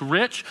 6,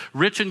 rich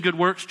in good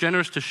works,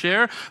 generous to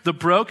share, the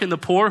broke and the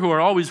poor who are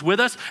always with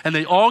us. And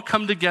they all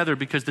come together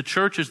because the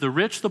church is the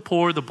rich, the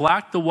poor, the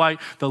black, the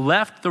white, the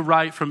left, the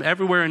right, from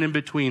everywhere and in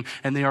between.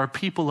 And they are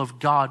people of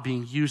God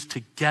being used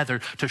together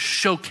to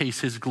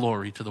showcase his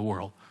glory to the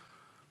world.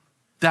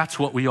 That's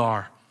what we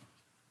are.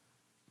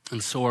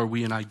 And so are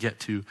we, and I get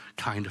to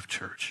kind of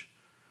church.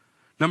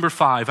 Number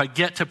 5, I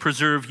get to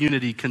preserve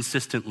unity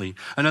consistently.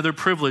 Another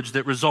privilege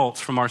that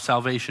results from our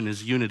salvation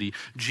is unity.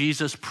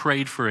 Jesus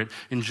prayed for it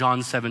in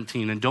John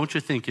 17. And don't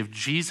you think if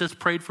Jesus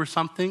prayed for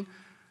something,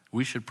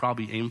 we should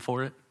probably aim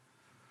for it?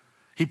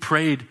 He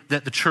prayed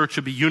that the church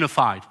would be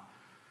unified.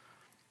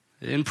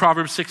 In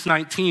Proverbs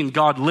 6:19,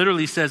 God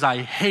literally says, I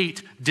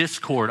hate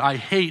discord. I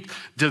hate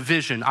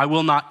division. I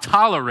will not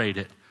tolerate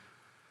it.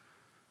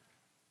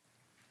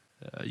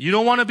 You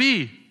don't want to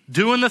be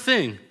doing the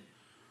thing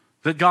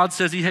that God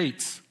says he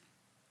hates.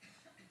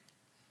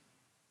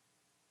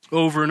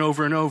 Over and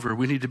over and over,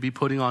 we need to be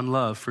putting on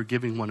love,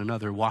 forgiving one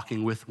another,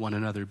 walking with one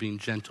another, being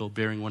gentle,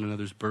 bearing one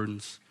another's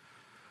burdens.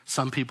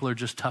 Some people are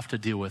just tough to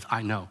deal with,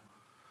 I know.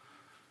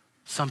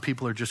 Some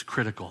people are just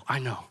critical, I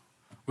know.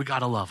 We got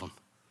to love them.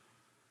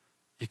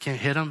 You can't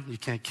hit them, you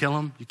can't kill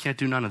them, you can't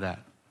do none of that.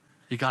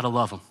 You got to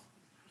love them.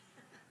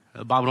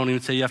 The Bible don't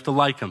even say you have to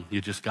like them, you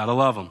just got to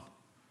love them.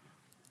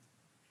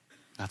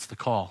 That's the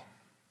call.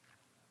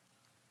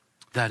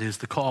 That is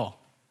the call.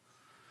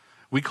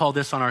 We call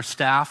this on our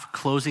staff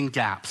closing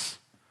gaps.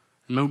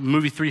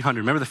 Movie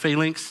 300, remember the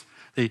phalanx?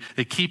 They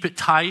keep it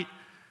tight.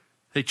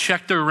 They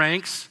check their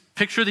ranks.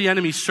 Picture the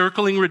enemy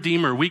circling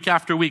Redeemer week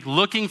after week,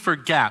 looking for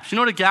gaps. You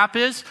know what a gap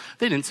is?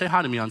 They didn't say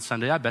hi to me on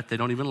Sunday. I bet they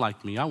don't even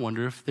like me. I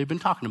wonder if they've been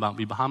talking about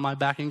me behind my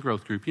back in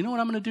growth group. You know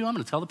what I'm going to do? I'm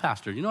going to tell the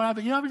pastor.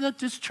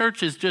 This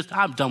church is just,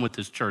 I'm done with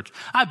this church.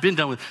 I've been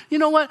done with, you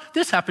know what?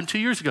 This happened 2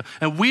 years ago,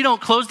 and we don't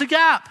close the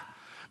gap.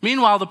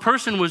 Meanwhile, the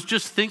person was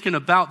just thinking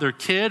about their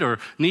kid or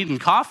needing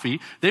coffee.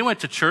 They went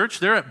to church,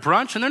 they're at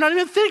brunch, and they're not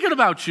even thinking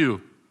about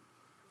you.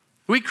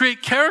 We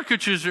create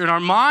caricatures in our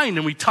mind,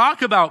 and we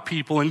talk about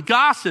people and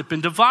gossip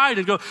and divide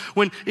and go,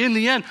 when in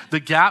the end,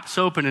 the gap's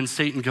open and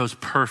Satan goes,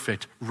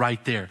 perfect,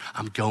 right there,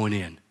 I'm going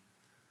in.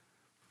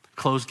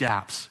 Close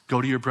gaps.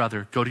 Go to your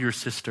brother, go to your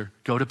sister,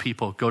 go to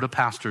people, go to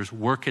pastors,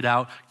 work it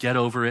out, get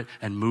over it,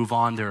 and move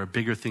on. There are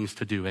bigger things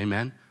to do,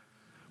 amen?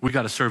 We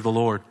got to serve the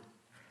Lord.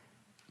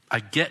 I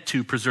get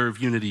to preserve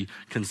unity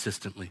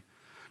consistently.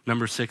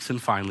 Number 6,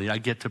 and finally, I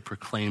get to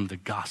proclaim the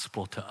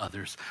gospel to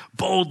others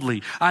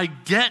boldly. I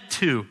get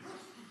to.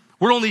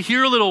 We're only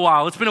here a little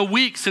while. It's been a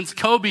week since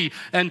Kobe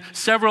and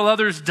several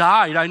others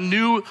died. I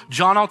knew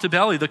John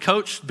Altobelli,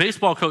 the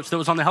baseball coach that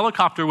was on the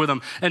helicopter with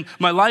him. And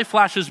my life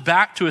flashes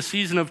back to a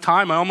season of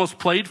time. I almost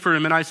played for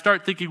him, and I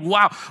start thinking,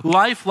 wow,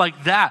 life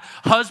like that.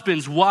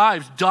 Husbands,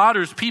 wives,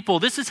 daughters, people.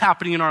 This is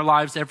happening in our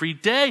lives every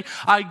day.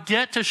 I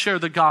get to share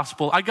the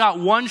gospel. I got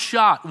one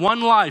shot,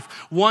 one life,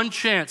 one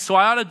chance. So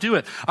I ought to do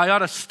it. I ought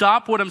to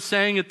stop what I'm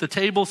saying at the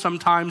table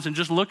sometimes and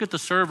just look at the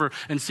server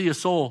and see a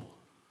soul.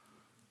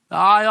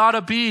 I ought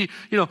to be,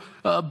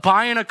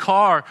 buying a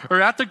car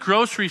or at the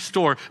grocery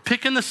store,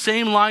 picking the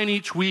same line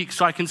each week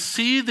so I can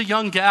see the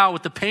young gal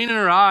with the pain in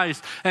her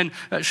eyes. And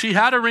she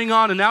had a ring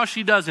on and now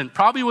she doesn't.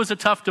 Probably was a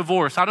tough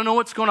divorce. I don't know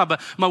what's going on,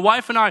 but my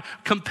wife and I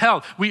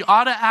compelled. We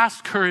ought to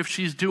ask her if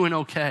she's doing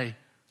okay.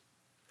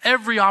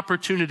 Every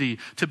opportunity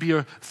to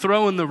be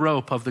throwing the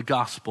rope of the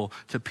gospel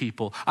to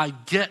people. I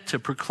get to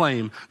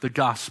proclaim the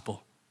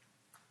gospel.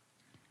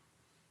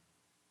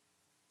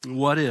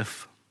 What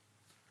if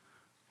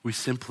we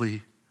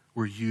simply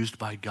were used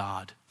by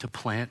God to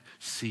plant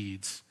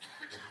seeds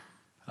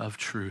of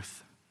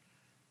truth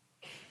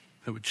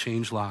that would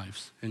change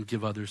lives and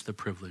give others the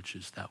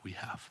privileges that we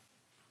have?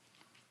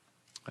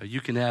 You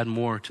can add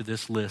more to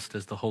this list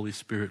as the Holy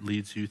Spirit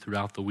leads you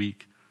throughout the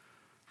week.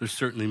 There's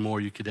certainly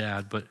more you could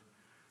add, but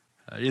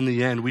in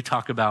the end, we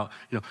talk about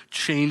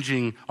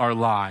changing our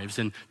lives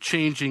and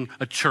changing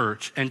a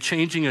church and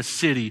changing a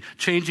city,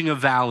 changing a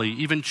valley,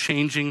 even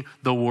changing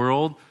the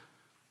world.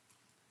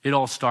 It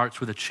all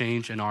starts with a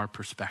change in our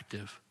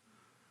perspective.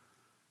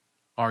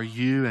 Are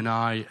you and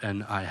I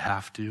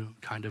have to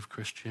kind of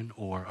Christian,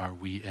 or are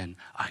we an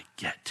I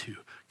get to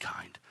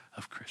kind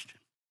of Christian?